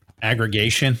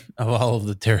aggregation of all of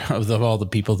the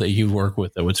people that you work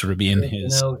with that would sort of be in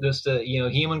his. Just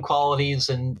human qualities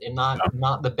and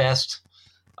not the best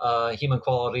human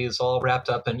qualities all wrapped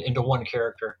up into one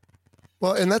character.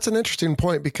 Well, and that's an interesting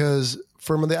point, because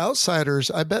from the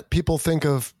outsiders, I bet people think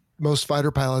of most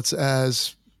fighter pilots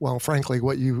as, well, frankly,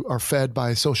 what you are fed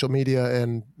by social media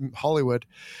and Hollywood.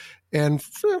 And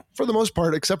for the most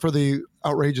part, except for the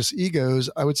outrageous egos,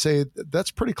 I would say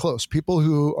that's pretty close. People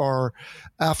who are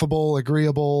affable,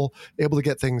 agreeable, able to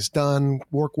get things done,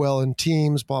 work well in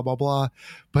teams, blah, blah, blah.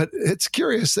 But it's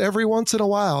curious. Every once in a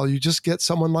while, you just get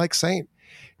someone like Saint,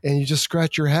 and you just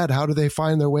scratch your head. How do they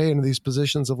find their way into these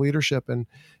positions of leadership, and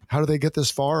how do they get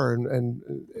this far? And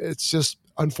it's just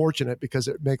unfortunate, because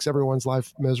it makes everyone's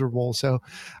life miserable. So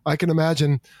I can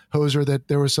imagine, Hozer, that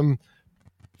there were some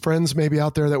friends maybe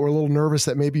out there that were a little nervous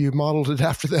that maybe you modeled it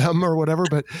after them or whatever.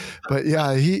 But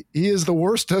yeah, he is the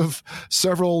worst of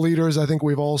several leaders. I think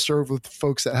we've all served with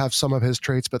folks that have some of his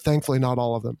traits, but thankfully not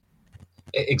all of them.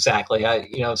 Exactly.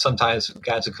 Sometimes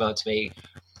guys would come up to me,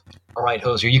 all right,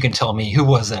 Hozer, you can tell me, who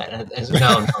was that? And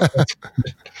no,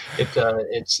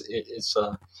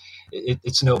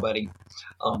 it's nobody.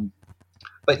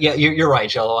 But yeah, you're right,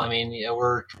 Jell-O. I mean,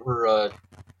 we're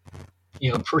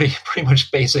pretty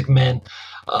much basic men,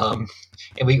 and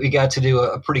we got to do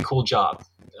a pretty cool job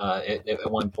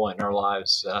at one point in our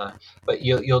lives. But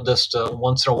you'll just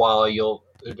once in a while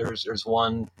there's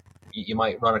one you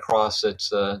might run across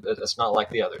that's not like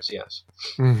the others. Yes.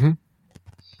 Mm-hmm.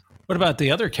 What about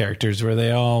the other characters? Were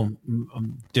they all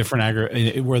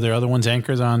different? Were there other ones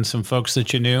anchored on some folks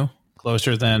that you knew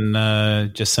closer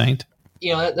than just Saint?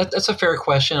 That's a fair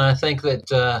question. I think that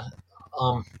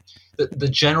the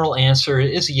general answer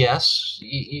is yes.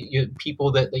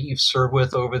 People that you've served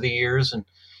with over the years, and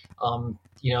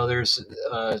there's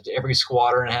every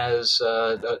squadron has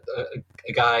a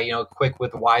guy quick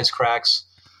with wisecracks.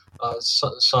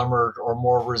 Some are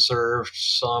more reserved.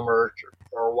 Some are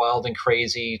wild and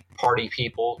crazy party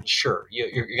people. Sure,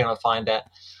 you're going to find that.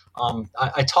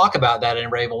 I talk about that in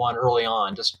Raven 1 early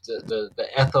on, just the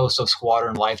ethos of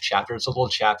squadron life chapters, the little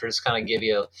chapters kind of give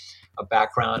you a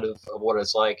background of what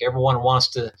it's like. Everyone wants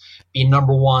to be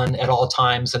number one at all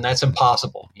times, and that's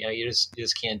impossible. You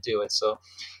just can't do it. So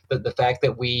the fact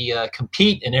that we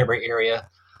compete in every area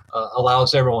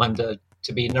allows everyone to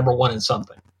be number one in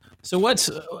something. So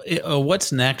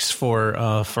what's next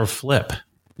for Flip?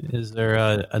 Is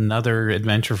there another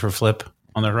adventure for Flip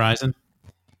on the horizon?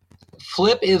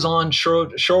 Flip is on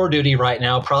shore duty right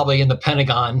now, probably in the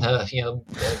Pentagon,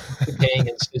 paying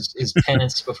his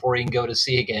penance before he can go to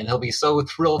sea again. He'll be so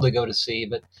thrilled to go to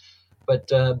sea,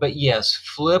 but yes,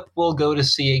 Flip will go to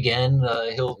sea again.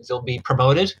 He'll be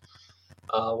promoted.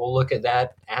 We'll look at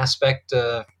that aspect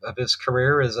of his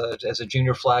career as a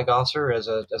junior flag officer, as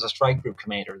a strike group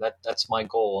commander. That's my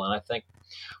goal, and I think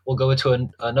we'll go into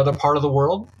another part of the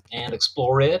world and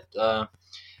explore it.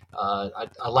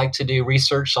 I like to do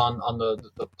research on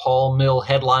the Paul Mill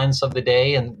headlines of the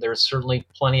day, and there's certainly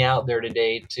plenty out there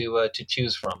today to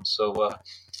choose from. So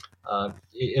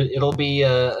it'll be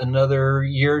another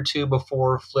year or two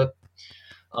before Flip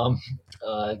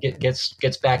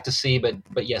gets back to sea,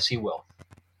 but yes, he will.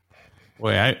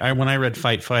 Boy, I when I read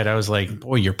Fight, I was like,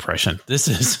 boy, you're prescient. This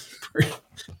is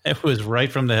it was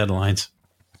right from the headlines.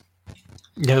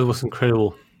 Yeah, it was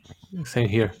incredible. Same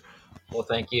here. Well,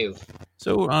 thank you.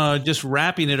 So just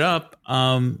wrapping it up,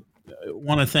 I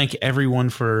want to thank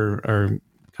everyone for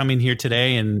coming here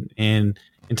today and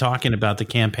talking about the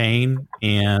campaign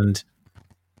and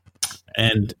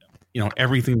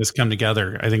everything that's come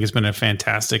together. I think it's been a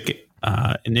fantastic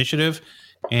initiative,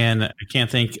 and I can't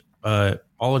thank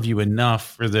all of you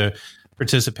enough for the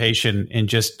participation and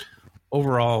just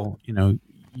overall,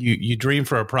 you dream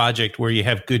for a project where you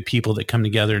have good people that come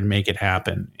together and make it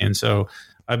happen. And so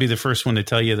I'd be the first one to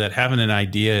tell you that having an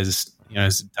idea is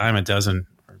a dime a dozen.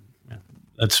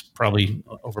 That's probably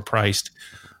overpriced,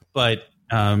 but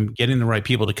getting the right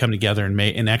people to come together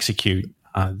and execute,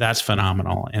 that's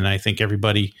phenomenal. And I think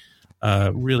everybody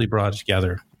really brought it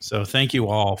together. So thank you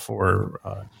all for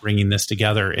bringing this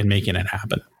together and making it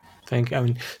happen.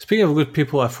 Speaking of good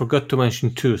people, I forgot to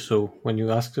mention too. So when you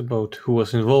asked about who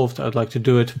was involved, I'd like to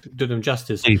do them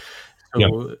justice.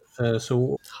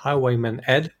 So Highwayman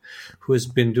Ed, who has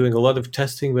been doing a lot of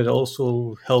testing, but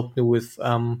also helped me with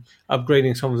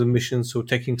upgrading some of the missions. So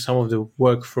taking some of the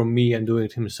work from me and doing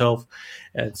it himself,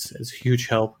 it's a huge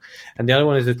help. And the other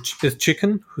one is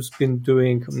Chicken, who's been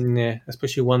doing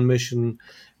especially one mission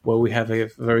where we have a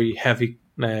very heavy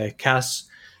CAS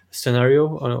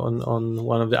scenario on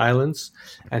one of the islands,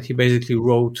 and he basically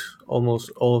wrote almost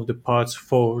all of the parts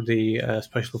for the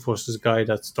Special Forces guy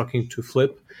that's talking to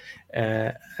Flip,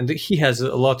 and he has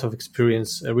a lot of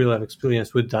experience, real life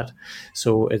experience with that.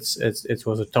 So it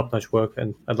was a top-notch work,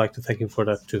 and I'd like to thank him for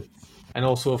that too. And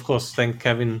also, of course, thank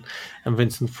Keven and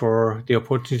Vincent for the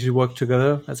opportunity to work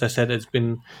together. As I said, it's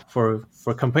been for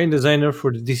a campaign designer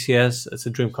for the DCS, it's a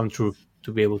dream come true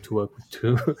to be able to work with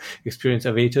two experienced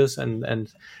aviators,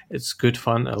 and it's good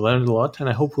fun. I learned a lot, and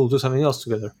I hope we'll do something else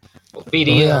together. Well,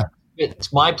 BD,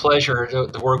 it's my pleasure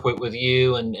to work with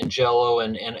you and Jell-O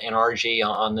and RG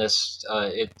on this.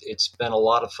 It's been a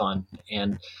lot of fun,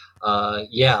 and I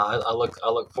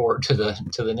look forward to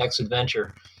the next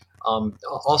adventure.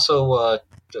 Also,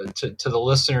 to the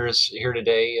listeners here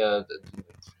today,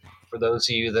 for those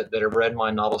of you that have read my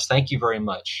novels, thank you very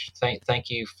much. Thank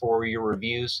you for your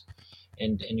reviews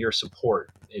and your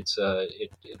support. It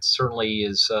certainly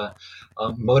is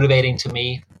motivating to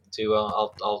me.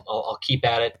 I'll keep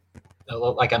at it,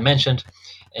 like I mentioned,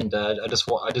 and I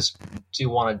just do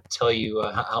want to tell you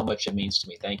how much it means to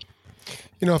me. Thank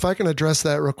you. If I can address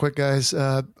that real quick, guys,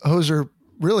 Hozer,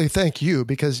 really thank you,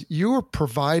 because you are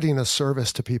providing a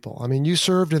service to people. I mean, you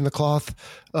served in the cloth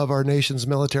of our nation's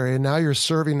military, and now you're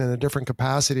serving in a different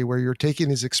capacity where you're taking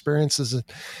these experiences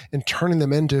and turning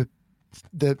them into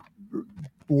the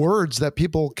words that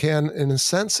people can, in a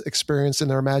sense, experience in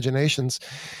their imaginations.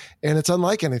 And it's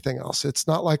unlike anything else. It's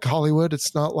not like Hollywood.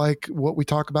 It's not like what we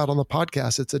talk about on the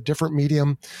podcast. It's a different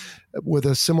medium with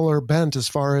a similar bent as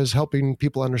far as helping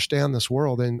people understand this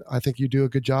world. And I think you do a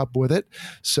good job with it.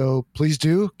 So please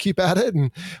do keep at it.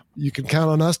 And you can count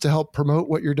on us to help promote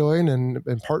what you're doing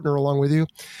and partner along with you.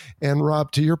 And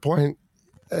Rob, to your point,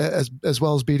 as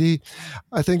well as BD,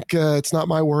 I think it's not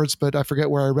my words, but I forget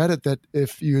where I read it, that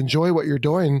if you enjoy what you're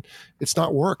doing, it's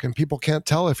not work, and people can't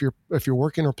tell if you're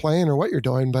working or playing or what you're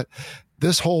doing. But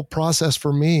this whole process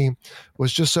for me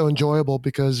was just so enjoyable,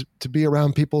 because to be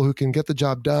around people who can get the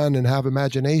job done and have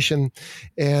imagination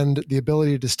and the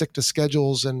ability to stick to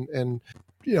schedules and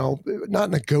not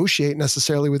negotiate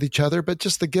necessarily with each other, but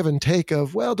just the give and take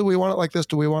of, well, do we want it like this?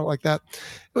 Do we want it like that?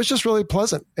 It was just really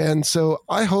pleasant. And so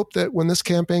I hope that when this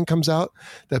campaign comes out,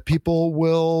 that people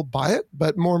will buy it,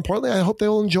 but more importantly, I hope they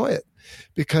will enjoy it,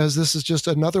 because this is just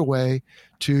another way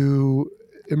to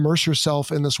immerse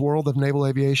yourself in this world of naval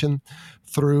aviation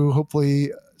through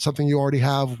hopefully something you already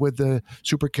have with the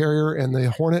Super Carrier and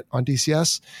the Hornet on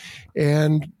DCS.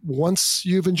 And once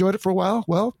you've enjoyed it for a while,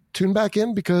 well, tune back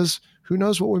in, because who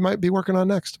knows what we might be working on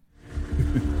next.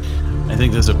 I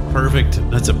think that's a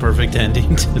perfect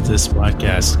ending to this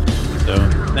podcast. So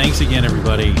thanks again,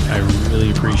 everybody. I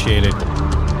really appreciate it.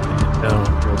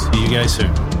 And we'll see you guys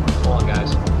soon. Come on,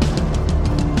 guys.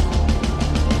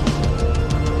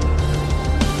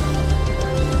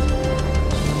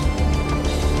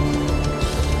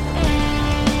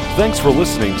 Thanks for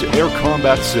listening to Air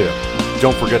Combat Sim.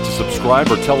 Don't forget to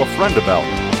subscribe or tell a friend about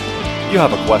it. You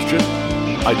have a question,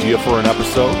 idea for an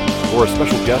episode, or a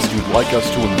special guest you'd like us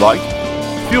to invite?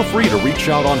 Feel free to reach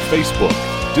out on Facebook,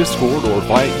 Discord, or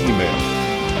via email.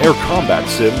 Air Combat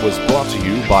Sim was brought to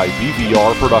you by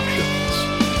BVR Productions.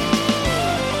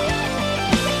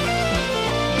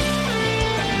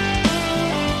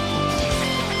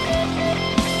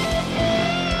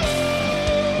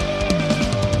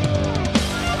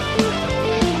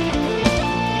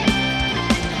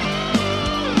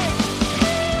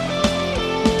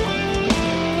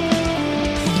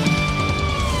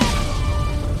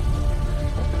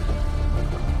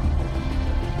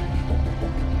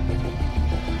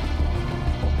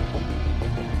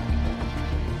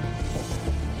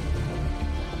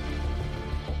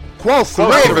 Close the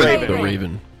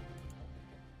Raven.